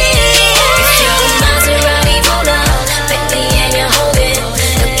 If you're a Maserati, roll up, Bentley and you're holding,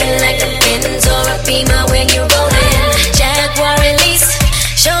 looking like a Benz or a Beamer when you're rolling. Jaguar release,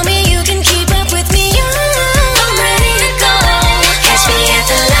 show me you can keep up with me. I'm ready to go. Catch me at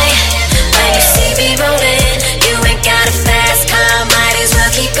the light when you see me rolling. You ain't got a fast car, might as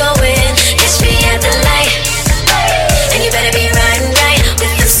well keep going. Catch me at the light, and you better be riding right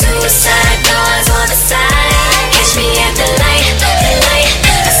with the suicide doors on the side. Catch me at the light, the light.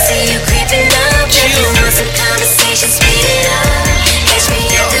 I see you creeping up. If you want some conversation, speed it up. Catch me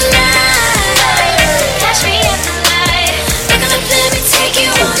at the light, catch me at the light. Buckle up, let me take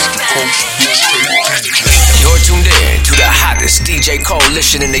you on a ride. You're tuned in to the hottest DJ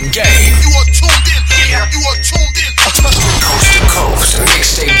coalition in the game. You are tuned in. Yeah, you are tuned in. Coast to coast,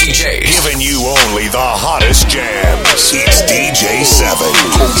 mixtape DJ. Giving you only the hottest jams. It's DJ 7.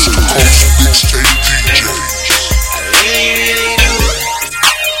 Coast to coast mixtape DJ. Really do.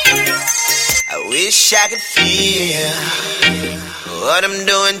 I wish I could feel what I'm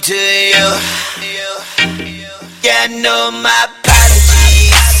doing to you. Yeah, I know my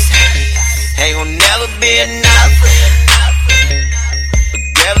apologies ain't gonna never be enough. But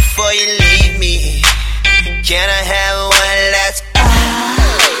girl, before you leave me, can I have one last?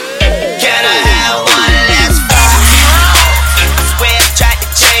 Can I have one last fight? Swear I tried to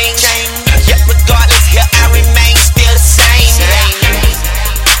change, yet regardless, here I remain still the same.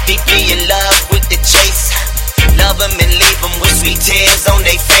 Deeply in love with the chase, love them and leave them with sweet tears on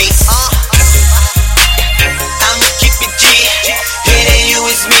their face. I'ma keep it G. It ain't you,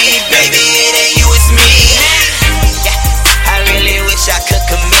 it's me, baby. It ain't you, it's me. I really wish I could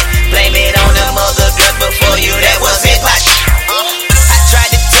commit. Blame it on them other girls before you. That wasn't my shit. I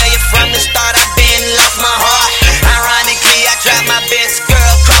tried to tell you from the start I've been lost my heart. Ironically, I tried my best,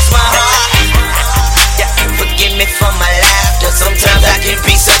 girl, cross my heart. Yeah, forgive me for my laughter. Sometimes I can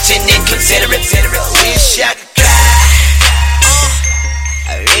be such an inconsiderate. Wish I could cry.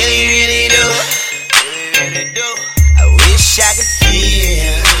 I really, really do. I wish I could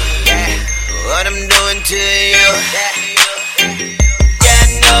feel what I'm doing to you. Yeah, I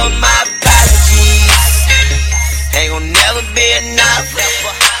know my apologies ain't gonna never be enough.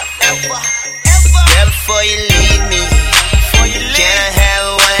 But girl, before you leave me, can I have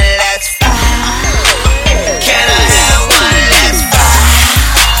one last fight? Can I have one last fight?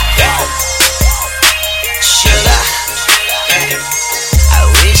 Sugar, I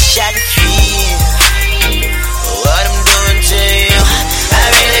wish I could feel what I'm doing to you. I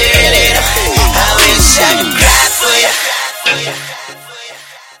really, really do. I wish I could cry for you.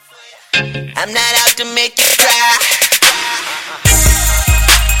 I'm not out to make you cry.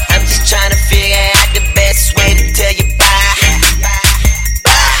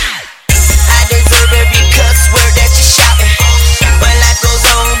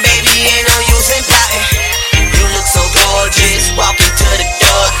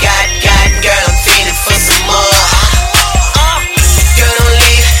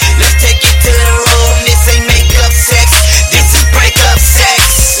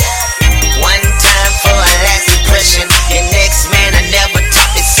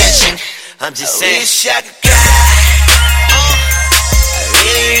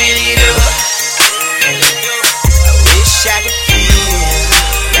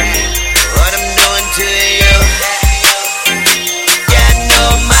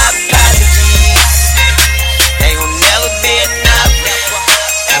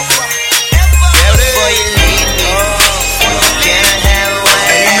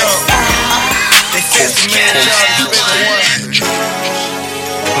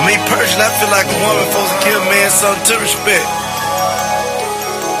 like a woman supposed to give a man something to respect.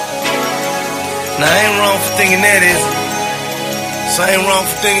 Now I ain't wrong for thinking that is. So I ain't wrong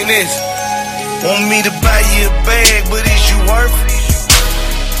for thinking this. Want me to buy you a bag, but is you worth it?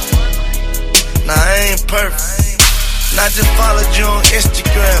 Nah, I ain't perfect. And I just followed you on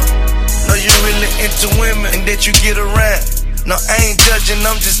Instagram. Know you really into women and that you get around. No, I ain't judging,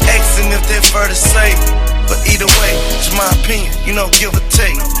 I'm just asking if they're fair to say. But either way, it's my opinion, you know, give or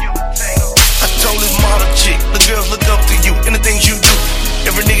take. I told this model chick, the girls look up to you and the things you do.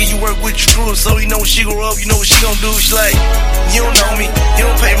 Every nigga you work with, you screw her, so you know when she grow up, you know what she gon' do. She like, you don't know me, you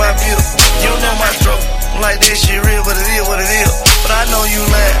don't pay my bill, you don't know my struggle. I'm like, that shit real, but it is what it is. But I know you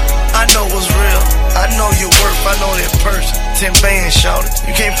lying, I know what's real. I know your worth, I know that person. 10 bands, shout it.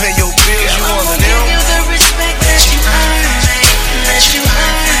 You can't pay your bills, you one of them. Give you the respect that you earn, that you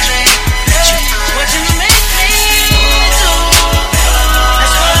earn. What you make me do,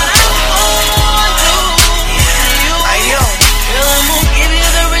 that's what I want to do. Girl, I'm gonna give you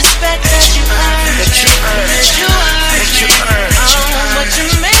the respect that you earn, that you earn, that you earn, that you earn. What you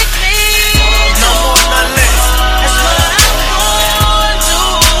make me do, no more, not less. That's what I want to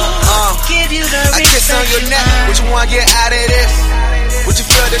give you the respect. I kiss on your neck. Would you wanna get out of this? Would you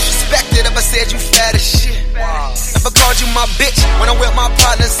feel disrespected if I said you fat as shit? If I called you my bitch when I'm with my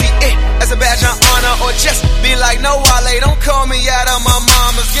partner, see it as a badge of honor, or just be like, no, Wale, don't call me out of my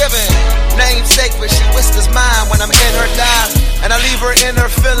mama's giving namesake, but she whispers mine when I'm in her dive, and I leave her in her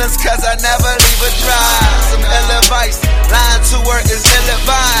feelings cause I never leave her dry. Some ill advice, lying to her is ill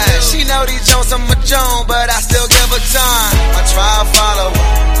advised. She know these Jones I'm a Joan, but I still give her time. I try to follow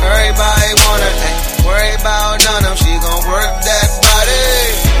her, everybody want her, ain't worry about none of them. She gon' work that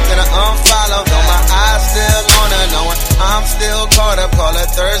body, then I unfollow. Though my eyes still on her, knowing I'm still caught up. Call her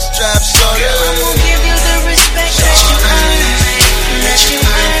thirst trap shorty. Girl, I'm gonna give you the respect that you earn, that you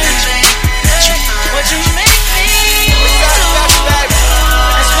earn. What you make me do, that's what I want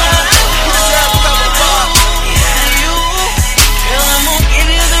you. Girl, I'm gonna give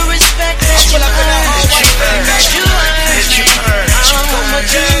you the respect that you earn, that you earn. What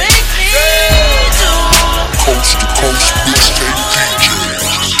you make me do. Coast to coast, mixtape DJ.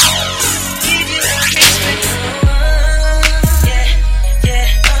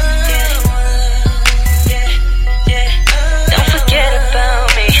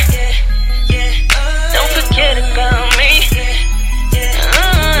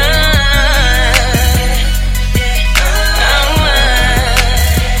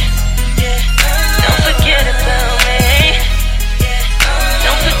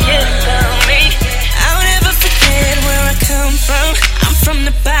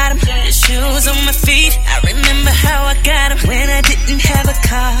 On my feet, I remember how I got 'em when I didn't have a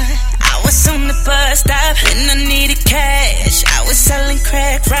car. I was on the bus stop and I needed cash. I was selling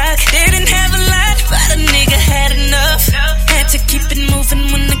crack rock, didn't have a lot, but a nigga had enough. Had to keep it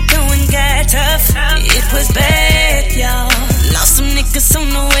moving when the going got tough. It was bad, y'all. Lost some niggas on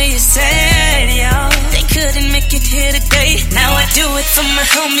the way, it's sad, y'all. They couldn't make it here today. Now I do it for my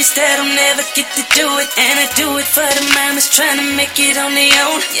homies that'll never get to do it, and I do it for the mamas trying to make it on their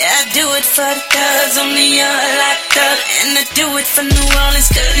own. Yeah, I do it for the thugs on the yard locked up, and I do it for New Orleans,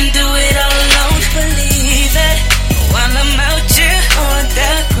 couldn't do it all alone. Believe it, while I'm out here on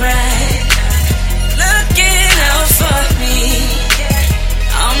the grind, looking out for me.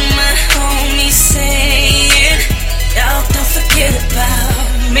 All my homies saying, dawg, don't forget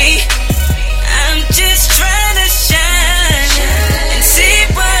about me. I'm just trying to shine and see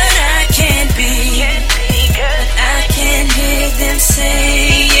what I can be, but I can hear them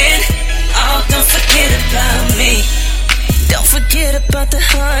saying, oh, don't forget about me. Don't forget about the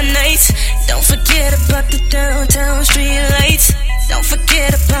hard nights. Don't forget about the downtown street lights. Don't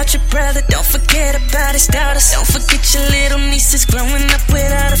forget about your brother. Don't forget about his daughters. Don't forget your little nieces growing up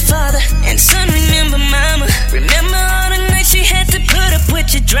without a father. And son, remember mama. Remember all the nights she had to put up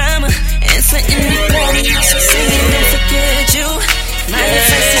with your drama. And for anybody else who's saying don't forget you, my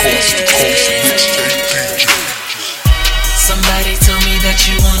advice is that you somebody told me that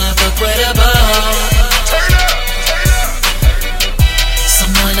you wanna fuck with a ball.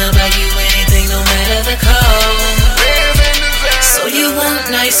 Someone will buy you anything, no matter the cost. So you want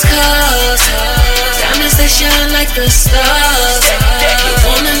nice cars, diamonds that shine like the stars. You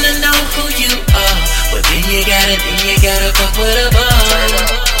want them to know who you are, but then you gotta fuck with a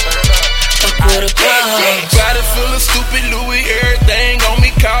ball. Fuck with a ball. Body full of stupid Louis, everything on me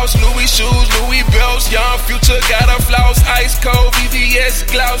cost. Louis shoes, Louis belts, young Future got a floss, ice cold VVS. VVS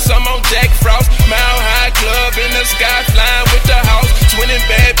gloss, I'm on Jack Frost. Mile High Club in the sky, flying with the house. 20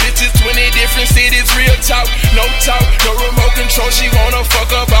 bad bitches, 20 different cities, real talk. No remote control, she wanna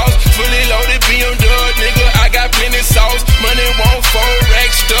fuck her boss. Fully loaded BMW, nigga, I got plenty sauce. Money won't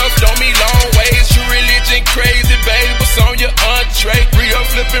forex, stuff don't me long ways. True religion crazy, baby, what's on your entree? Re-up,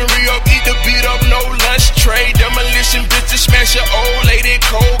 flipping, re-up, eat the beat up, no lunch tray. Demolition bitches, smash your old lady,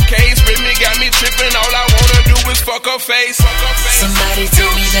 cold case. Rhythm got me tripping, all I wanna do is fuck her face. Somebody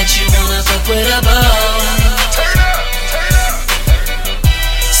told me that you wanna fuck with a boss. Turn up, turn up.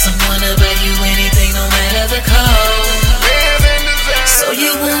 Someone to buy you anything, no matter the cost. So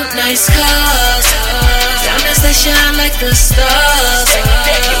you want nice cars, diamonds that shine like the stars.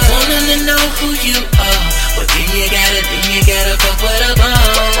 You want them to know who you are, but then you gotta fuck with a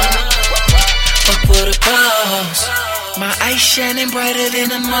boss. Fuck with a boss. My eyes shining brighter than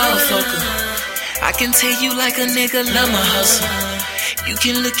a motherfucker. I can tell you like a nigga love my hustle. You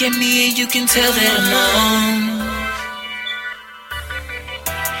can look at me and you can tell that I'm on.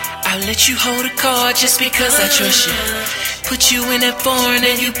 I'll let you hold a car just because I trust you. Put you in that foreign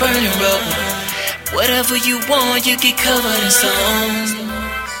and you burn and rubber. Whatever you want, you get covered in songs.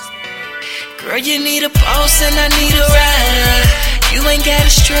 Girl, you need a boss and I need a rider. You ain't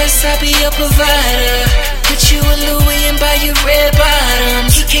gotta stress, I'll be a provider. Put you in Louis and buy you red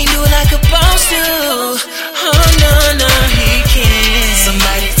bottoms. He can't do it like a boss do. Oh no, he can't.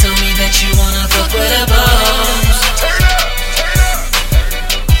 Somebody told me that you wanna fuck with a boss.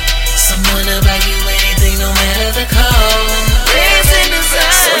 Someone to buy you anything, no matter the cost.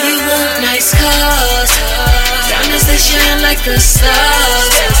 So you want nice cars, diamonds that shine like the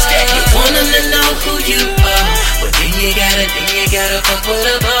stars. You want them to know who you are, but then you gotta fuck with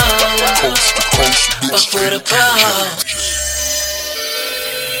a boss. Fuck with a boss.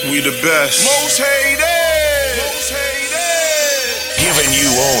 We the best. Most hated. Giving you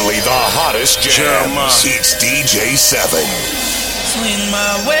only the hottest jams. It's DJ 7. Swing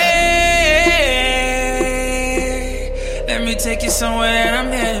my way. Let me take you somewhere that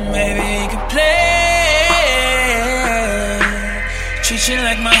I'm headed. Maybe you can play. Treat you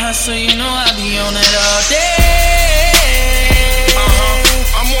like my hustle, you know I'll be on it all day.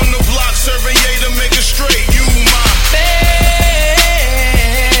 I'm on the block serving yay to make it straight. You my babe.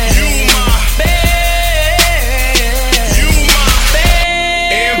 You my babe. You my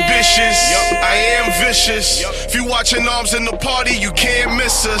babe. Ambitious, I am vicious. If you watching arms in the party, you can't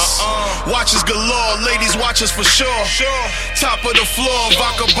miss us. Watches galore, ladies watch us for sure. Top of the floor,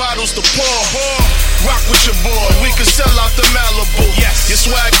 vodka bottles to pour. Rock with your boy, we can sell out the Malibu. Your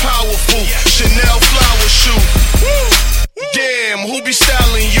swag powerful, Chanel flower shoe. Damn, who be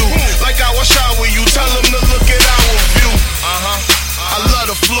styling you? Like I will shower you, tell them to look at our view. I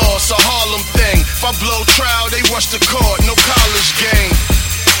love the floor, it's a Harlem thing. If I blow trial, they rush the court, no college game.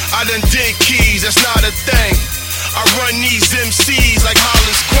 I done did keys, that's not a thing. I run these MCs like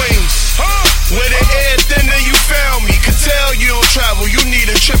Hollis Queens. Where the air thinner you found me. Could tell you don't travel, you need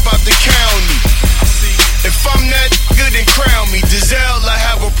a trip out the county. If I'm that good, then crown me. Giselle, I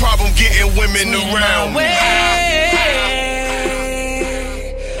have a problem getting women around me.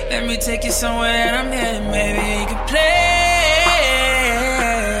 Let me take you somewhere that I'm headed. Maybe you can play.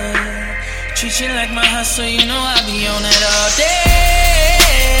 Treat you like my hustle, you know I'll be on it all day.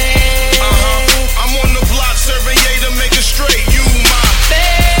 I'm on the block serving yay to make it straight. You my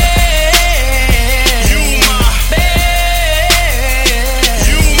babe. You my babe.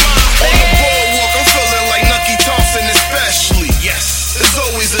 You my babe. On the boardwalk, I'm feeling like Nucky Thompson especially. Yes. There's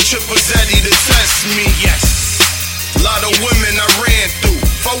always a triple Zeddy to test me. Yes. Lot of women I ran through.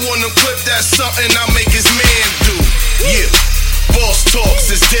 If I want to clip, that's something I make his man do. Yeah. Boss talk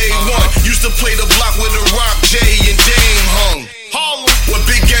since day one. Used to play the block with the Rock, Jay, and Dame hung. Where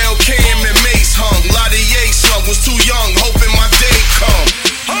Big Al Cam and Mace hung. Lot of Ye slung, was too young, hoping my day come.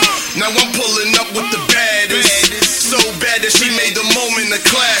 Now I'm pulling up with the baddest. So bad that she made the moment a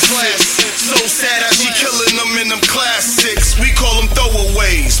classic. So sad how she killing them in them classics. We call them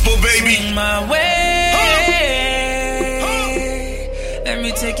throwaways, but baby, my way. Let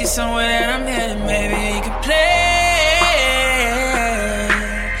me take you somewhere that I'm headed. Maybe you can play.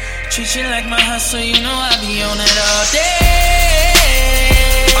 Treat you like my hustle, you know I'll be on it all day.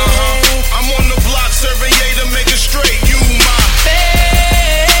 I'm on the block serving yay to make it straight. You my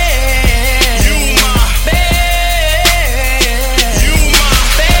babe. You my babe. You my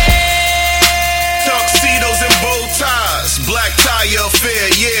babe. Tuxedos and bow ties, black tie affair.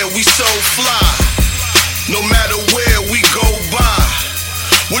 Yeah, we so fly. No matter where we go by.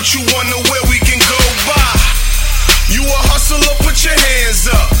 What you wonder where we can go by? You a hustler, put your hands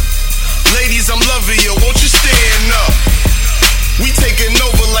up. Ladies, I'm loving you, won't you stand up?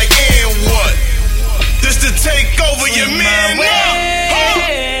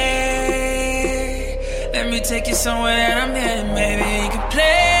 somewhere that I'm heading, maybe you can play.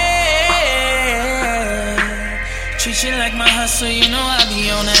 Treat you like my hustle, you know I be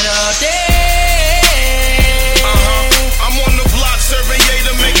on that all day. I'm on the block serving yay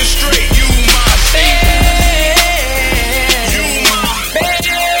to make it straight. You my baby. You my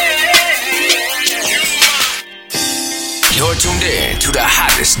baby. You're tuned in to the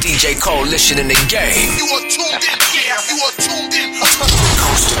hottest DJ coalition in the game. You are tuned in, yeah, you are tuned in.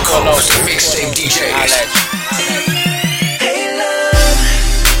 Coast to coast, mixtape DJs. Hey love,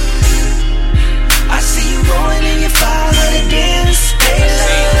 I see you rolling in your 500 bins. Hey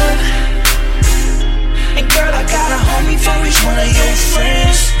love, and girl I got a homie for each one of your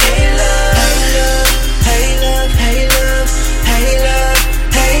friends. Hey love, hey love, hey love, hey love,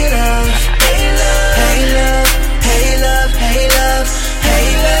 hey love, hey love, hey love, hey love, hey love, hey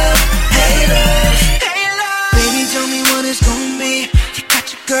love, hey love, hey love. Baby, tell me what it's gonna be. You got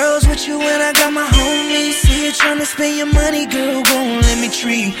your girls with you and I got my homies. See you trying to spend your money, girl, gon' let me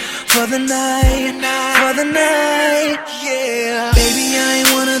treat for the night, for the night, yeah. Baby, I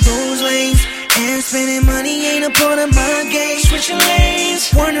ain't one of those lanes, and spending money ain't a part of my game. Switching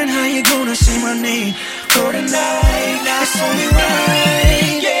lanes, wondering how you gonna say my name for the night. It's only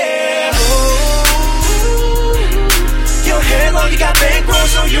right, yeah. Oh, your hair long, you got bankroll,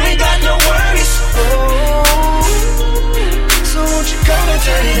 so you ain't got no worries. Oh, so won't you come and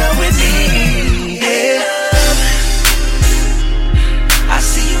turn it up with me? Yeah. I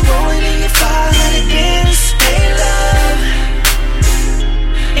see you rolling in your 500 bins. Hey love,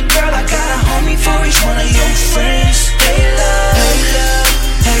 and girl I got a homie for each one of your friends. Hey love, hey love,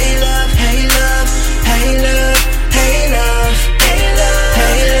 hey love, hey love, hey love, hey love, hey love,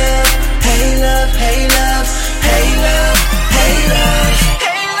 hey love, hey love, hey love, hey love,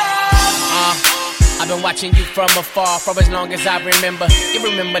 hey love. I've been watching you from afar for as long as I remember. You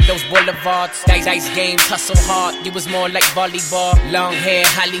remember those boulevards, dice games, hustle hard. You was more like volleyball, long hair,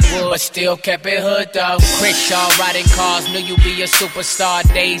 Hollywood, but still kept it hood though. Crenshaw riding cars, knew you be a superstar.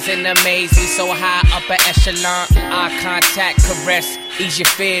 Days in the maze, we so high upper echelon. Eye contact, caress, ease your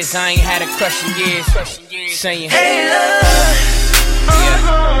fears. I ain't had a crush in years. Saying, hey love,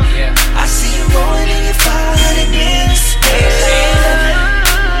 yeah. I see you rolling in your 500 bins. Hey love,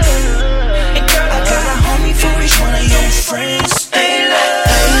 and girl I got a homie for each one of your friends. Hey love,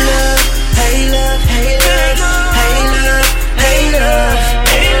 hey love, hey love, hey love, hey love, hey love,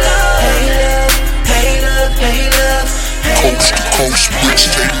 hey love, hey love, hey love, hey love. Coast to coast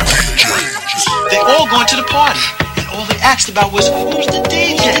mixtape DJs. They all going to the party, and all they asked about was who's the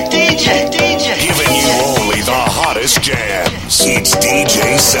DJ. Giving you only the hottest jams. It's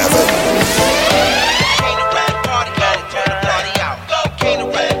DJ 7.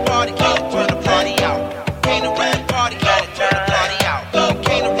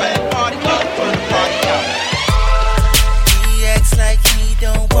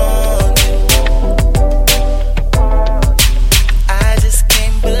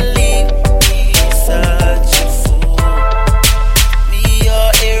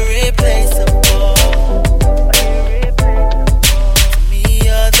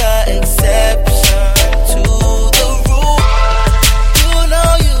 Exception to the rule. You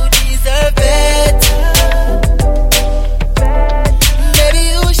know you deserve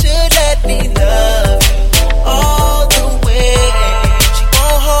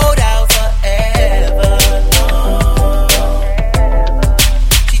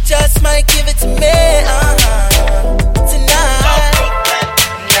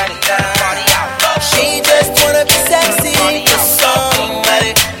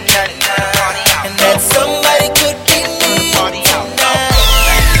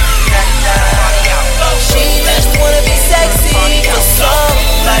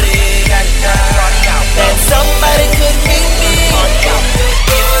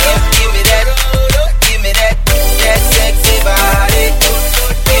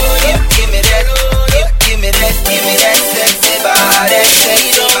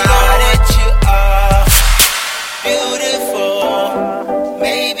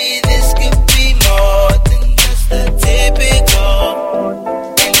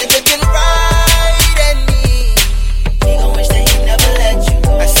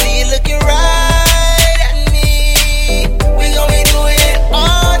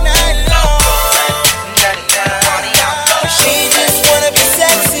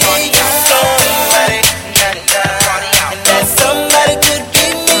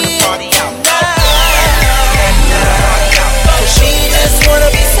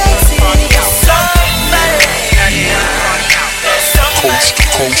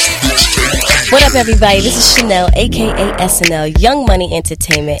What up, everybody? This is Chanel, aka SNL, Young Money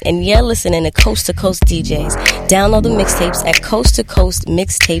Entertainment, and you're listening to Coast to Coast DJs. Download the mixtapes at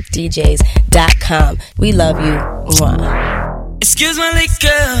coasttocoastmixtapedjs.com. We love you. Mwah. Excuse my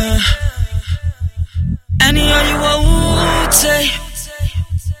liquor. Any of you won't say.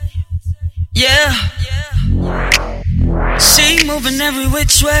 Yeah. She moving every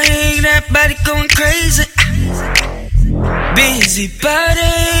which way, that body going crazy. Busy body.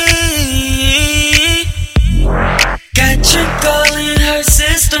 Got drink all in her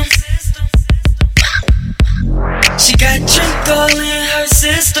system. She got drink all in her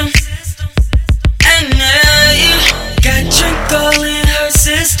system. And got drink all in her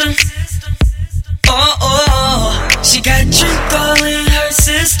system. Oh, she got drink all in her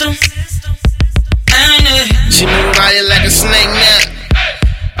system. And she move out here like a snake now.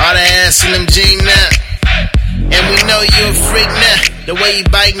 All the ass in them jeans now. And we know you a freak now. The way you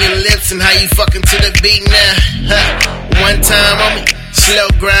biting your lips and how you fucking to the beat now. One time on me, slow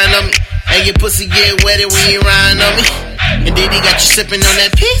grind on me. And your pussy get wetter when you ride on me. And then he got you sipping on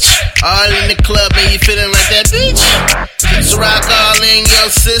that peach. All in the club and you feeling like that beach. So rock all in your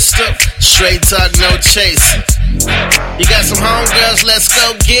system. Straight talk, no chasing. You got some homegirls, let's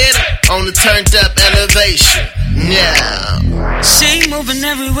go get them. On the turned up elevation. Yeah. She moving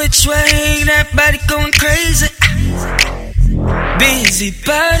every which way, that body going crazy. Busy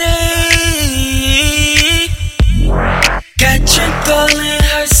body. Got drink all in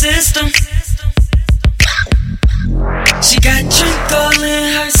her system. She got drink all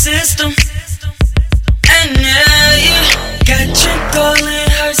in her system. And got drink all in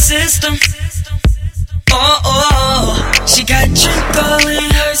her system. Oh, she got drink all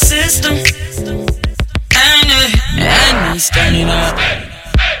in her system. And he's standing up.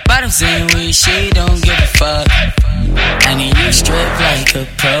 Bottoms in weed, she don't give a fuck. And you strip like a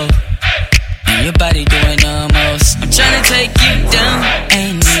pro. And your body doing the most. I'm tryna take you down.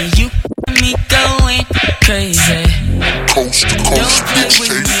 And you me going crazy. Coast to coast,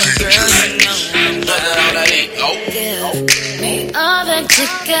 mixtape DJs. Give me all that you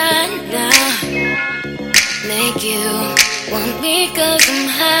got now. Make you want me 'cause I'm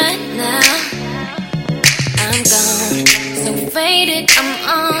hot now. I'm gone, so faded, I'm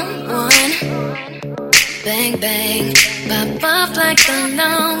on one. Bang, bang, pop off like a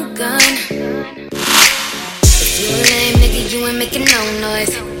long gun. If you a lame nigga, you ain't making no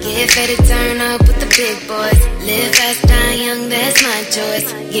noise. Get faded, turn up with the big boys. Live fast, die young, that's my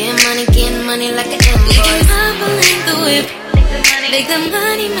choice. Get money like an invoice. You can hobble in the whip. Make the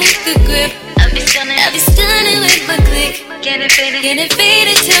money, make the grip. I'll be stunning with my click. Get it faded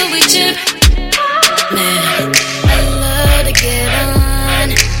till we trip. Man, I love to get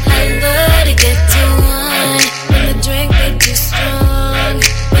on. I love to get to one. When the drink be too strong.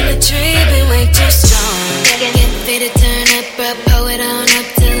 When the tree be way too strong. Get faded, turn up, bro, pull it on up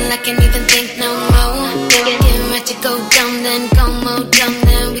till I can't even think no more. Get right to go down, then go more down,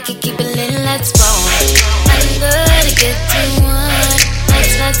 then we can keep it lit, let's roll. I love to get to one.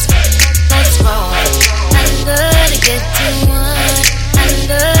 Let's roll. I love to get to one. I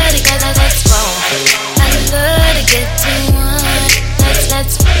love to get, let's roll. I love to get to one.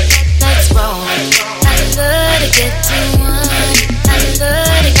 Let's roll. I love to get to one. I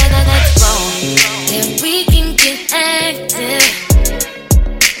love to get, let's roll. Yeah, we can get active.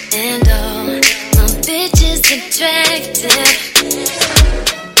 And all my bitches attractive.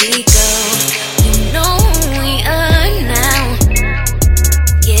 We go, you know who we are now.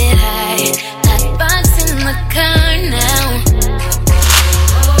 Get high, hot box in the car now.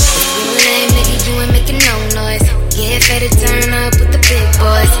 If you lame nigga, you ain't making no noise. Get faded, turn up with the big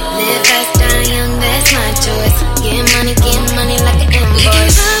boys. Live fast, die young, that's my choice. Get money like an invoice. We can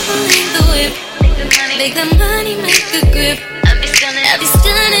hobble in the whip. Make the money, make the grip. I'll be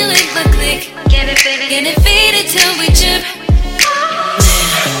stunning with my click. Get it faded till we trip.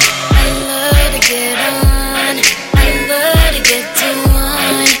 I love to get on. I love to get to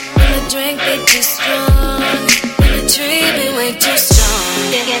one. When the drink be too strong. When the tree be way too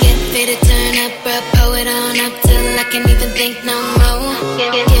strong. Get faded, turn up, bro, pull it on up till I can't even think no more.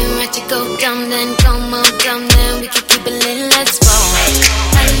 Get right to go dumb, then go more dumb, then we can keep it lit, let's roll.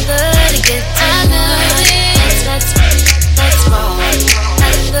 I love to get to one. Let's roll. I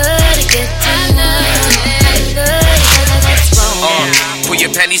love to get to one. I love to get, let's roll. Pull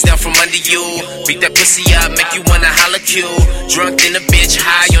your panties down from under you. Beat that pussy up, make you wanna holla Q. Drunk in a bitch,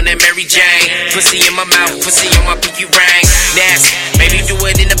 high on that Mary Jane. Pussy in my mouth, pussy on my pinky ring. Nasty, maybe do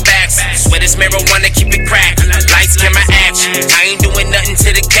it in the back. Swear this marijuana, keep it cracked. Lights, camera, action. I ain't doing nothing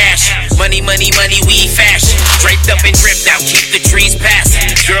to the cash. Money, weed fashion. Draped up and dripped out, keep the trees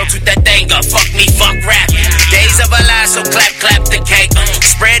passing. Girl, fuck me, fuck rap. Days of a lie, so clap, clap the cake.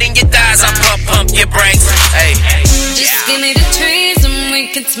 Spreading your thighs, I pump, pump your brakes. Hey. Just give me the trees and we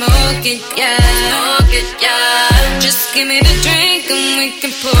can smoke it, yeah. Smoke it, yeah. Just give me the drink and we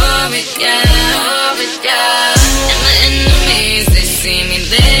can pour it, yeah. Pour it, yeah. And my enemies, they see me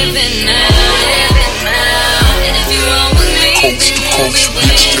living now, living now. And if you roll with me, Coast to Coast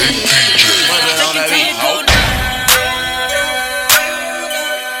Mixtape DJ.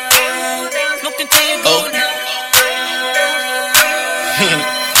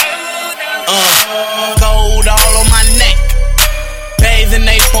 Gold all on my neck, bathing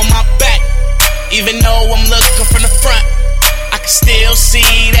ape on my back. Even though I'm looking from the front, I can still see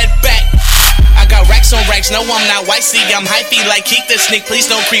that back. I got racks on racks, no I'm not white. See, I'm hypey like keep the sneak. Please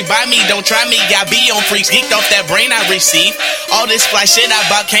don't creep by me, don't try me. I be on freaks, geeked off that brain I receive. All this fly shit I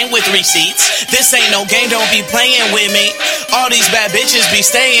bought came with receipts. This ain't no game, don't be playing with me. All these bad bitches be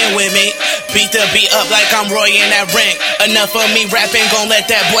staying with me. Beat the beat up like I'm Roy in that ring. Enough of me rapping, gon' let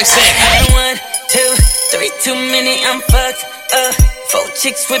that boy sing. Hey. 1, 2, 3, too many, I'm fucked up. 4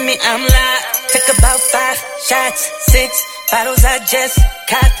 chicks with me, I'm live. Took about 5 shots, 6 bottles I just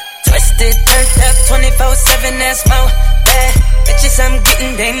copped. Twisted, turned up 24/7, that's more bad bitches I'm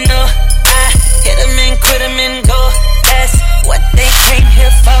getting, they know I hit them and quit them and go. That's what they came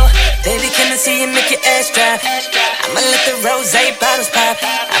here for. Baby, can I see you make your ass drop? I'ma let the rose bottles pop.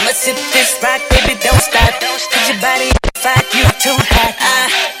 I'ma sip this rock, baby, don't stop. Cause your body fat, you too hot. I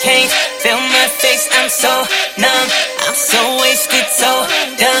can't feel my face, I'm so numb. I'm so wasted, so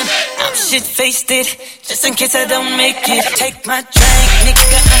dumb. I'm shit-faced it, just in case I don't make it. Take my drink,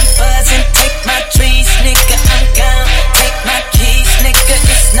 nigga, I'm buzzing. Take my trees, nigga, I'm gone. Take my keys, nigga,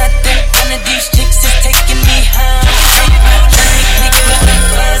 it's nothing. One of these chicks is taking me home. Take my drink, nigga, I'm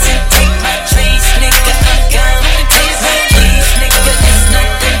buzzing. Take my trees, nigga, I'm gone. Take my keys, nigga, it's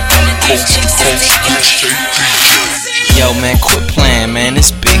nothing. One of these chicks is taking me home. Yo, man, quit playing, man.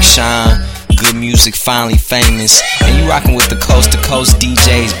 It's Big Sean. Good music, finally famous. And you rocking with the Coast to Coast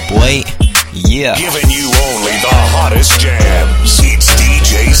DJs, boy. Yeah. Giving you only the hottest jams. It's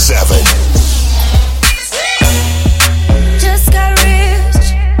DJ 7. just got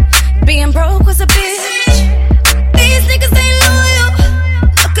rich. Being broke was a bitch. These niggas ain't loyal.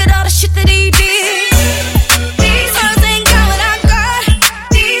 Look at all the shit that he did. These girls ain't got what I got.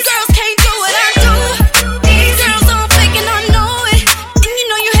 These girls can't do what I do. These girls don't fake and I know it. And you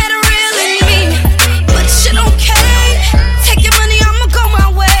know you had a real in me. But shit okay. Take your money, I'ma go my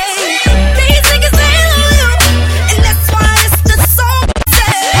way. These niggas ain't loyal. And that's why it's the song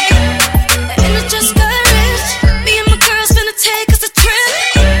say. And I just got rich. Me and my girls finna take us a trip.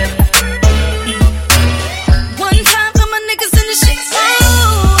 One time for my niggas in the shit.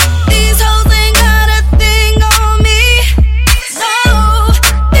 Oh, these hoes ain't got a thing on me. No,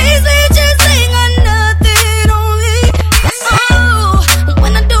 these bitches ain't got nothing on me. Oh,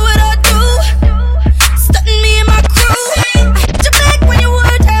 when I do what I do, stunting me and my crew. I hit your back when you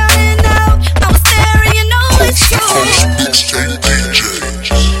were down and out. I was there and you know it's true. Mixtape DJs.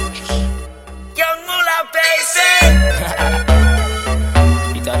 Young Moolah, baby.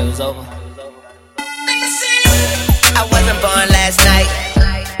 You thought it was over? I wasn't born last night.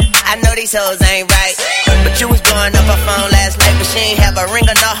 I know these hoes ain't right. But you was blowing up her phone last night. But she ain't have a ring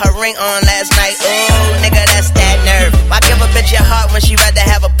or not her ring on last night. Ooh, nigga, that's that nerve. Why give a bitch your heart when she rather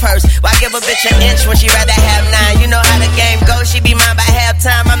have a purse? Why give a bitch an inch when she rather have 9? You know how the game goes. She be mine by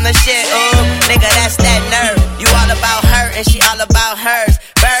halftime. I'm the shit. Ooh, nigga, that's that nerve. You all about her and she all about hers.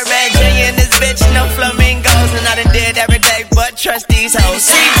 Birdman Jr. and this bitch, no flamingos. And I done did every day but trust these hoes.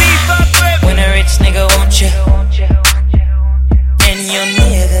 When a rich nigga want you, and your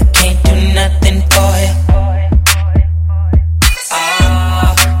nigga can't do nothing for you.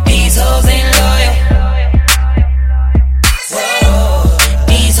 These hoes ain't loyal. Whoa,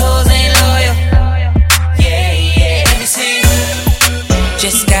 these hoes ain't loyal. Yeah, yeah. Let me see.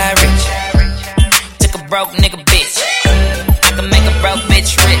 Just got rich. Took a broke nigga bitch. I can make a broke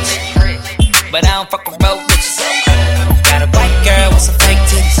bitch rich, but I don't fuck with broke bitches. Got a white girl with some fake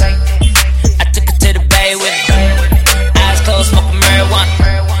titties. I took her to the bay with me. Eyes closed, smoking marijuana.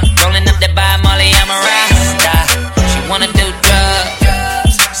 Rolling up that by Molly, I'm a rasta. She wanna do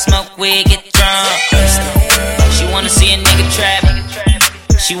drugs, smoke weed, get drunk. She wanna see a nigga trap.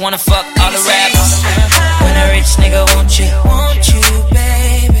 She wanna fuck all the rappers. When a rich nigga want you,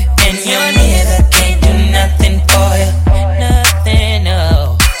 baby, and your nigga can't do nothing for you, nothing,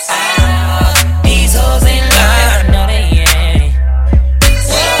 no. These hoes ain't loyal, no they ain't.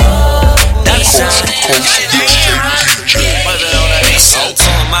 I'm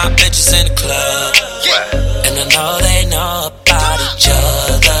pulling my bitches in the club, and I know they know about each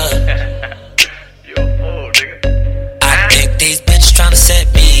other.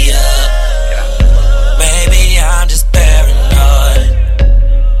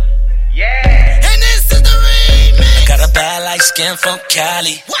 7 from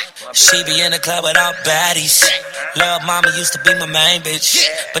Cali. She be in the club with all baddies. Love mama used to be my main bitch,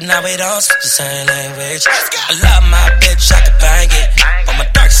 but now we don't speak the same language. I love my bitch, I can bang it, but my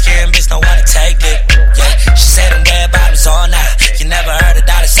dark skinned bitch know how to take it. Yeah, she said them red bottoms all night. You never heard a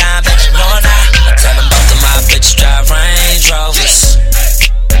dollar sign, but you know now. I tell them both of my bitches drive Range Rovers.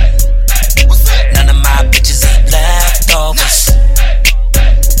 None of my bitches eat leftovers.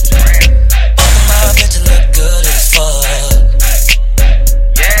 Both of my bitches look good as fuck.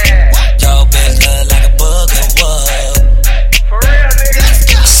 Your bitch look like a booger wood.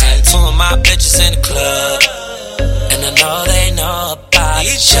 I seen 2 of my bitches in the club, and I know they know about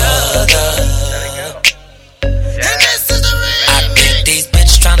each other. I think these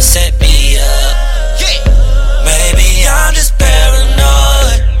bitches tryna set me up. Maybe I'm just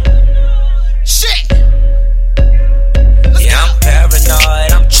paranoid. Yeah, I'm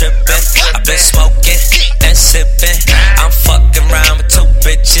paranoid, I'm tripping. I've been smoking and sipping. I'm fucking around with 2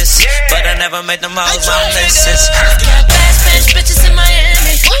 bitches, but I never made them all my missus. Got bad Spanish bitches in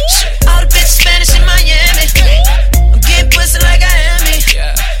Miami. All the bitches Spanish in Miami. I'm getting pussy like I am me.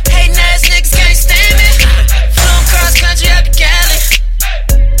 Hating ass niggas can't stand me. Flown cross country out to Cali.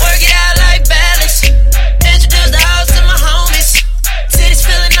 Work it out like balance. Introduce the house to my homies. Titties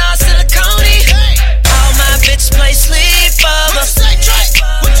feeling all silicone-y. All my bitches play sleepover.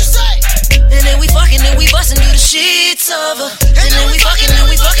 What you say? And then we fucking and we bustin' through the sheets over. And then we fucking and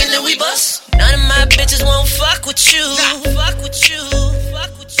we fucking and we bust. None of my bitches won't fuck with you. Fuck with you.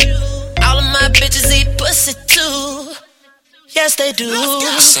 Fuck with you. All of my bitches eat pussy too. Yes, they do.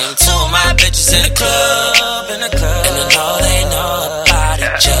 I seen 2 of my bitches in the club, and I know they know about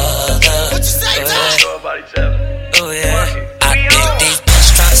each other. What you say, Ty? Oh yeah. I think these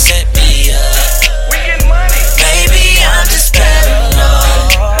bitches tryna set me up. We get money. Maybe I'm just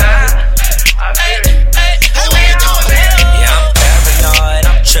paranoid. Yeah, I'm paranoid,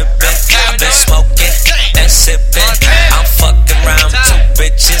 I'm tripping. I've been smoking and sipping. I'm fucking around with 2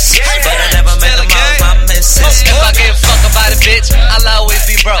 bitches, but I never made them all my missus. If I give a fuck about a bitch, I'll always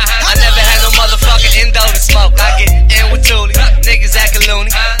be broke. I never had no motherfucking endo to smoke. I get in with Thule, niggas acting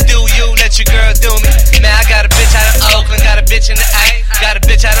loony. Do you, let your girl do me. Man, I got a bitch out of Oakland, got a bitch in the A, got a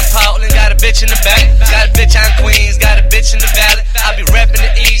bitch out of Portland, got a bitch in the Bay, got a bitch out in Queens, got a bitch in the Valley. I be reppin'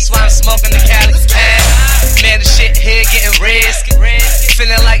 the East while I'm smoking the Cali. Man, the shit here getting risky.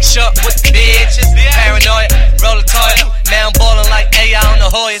 Feeling like short with the bitches. Paranoid, roll a toy. Man, I'm ballin' like A.I. on the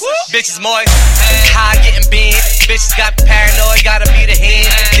Hoyas. Bitches more high getting bent. Bitches got paranoid, gotta be the hen.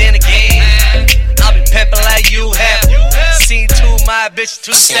 Then again, I'll be pimpin' like you have. Seen 2 of my bitches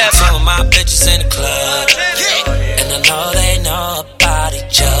 2 steps. Seen 2 of my bitches in the club, and I know they know about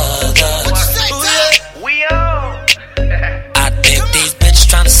each other. We on. I think these bitches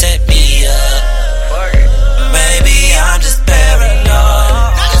tryna set me up. Maybe I'm just paranoid.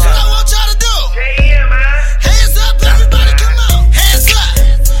 Now this is what I want y'all to do. Hands up, everybody, come on. Hands up,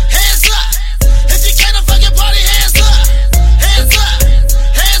 hands up. If you can't fucking party, hands up, hands up,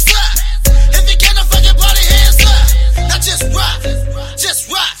 hands up. If you can't fucking party, hands up. Now just rock, just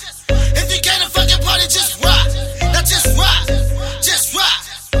rock. If you can't fucking party, just rock. Now just rock, just rock.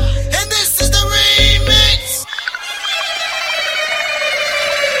 And this is the remix.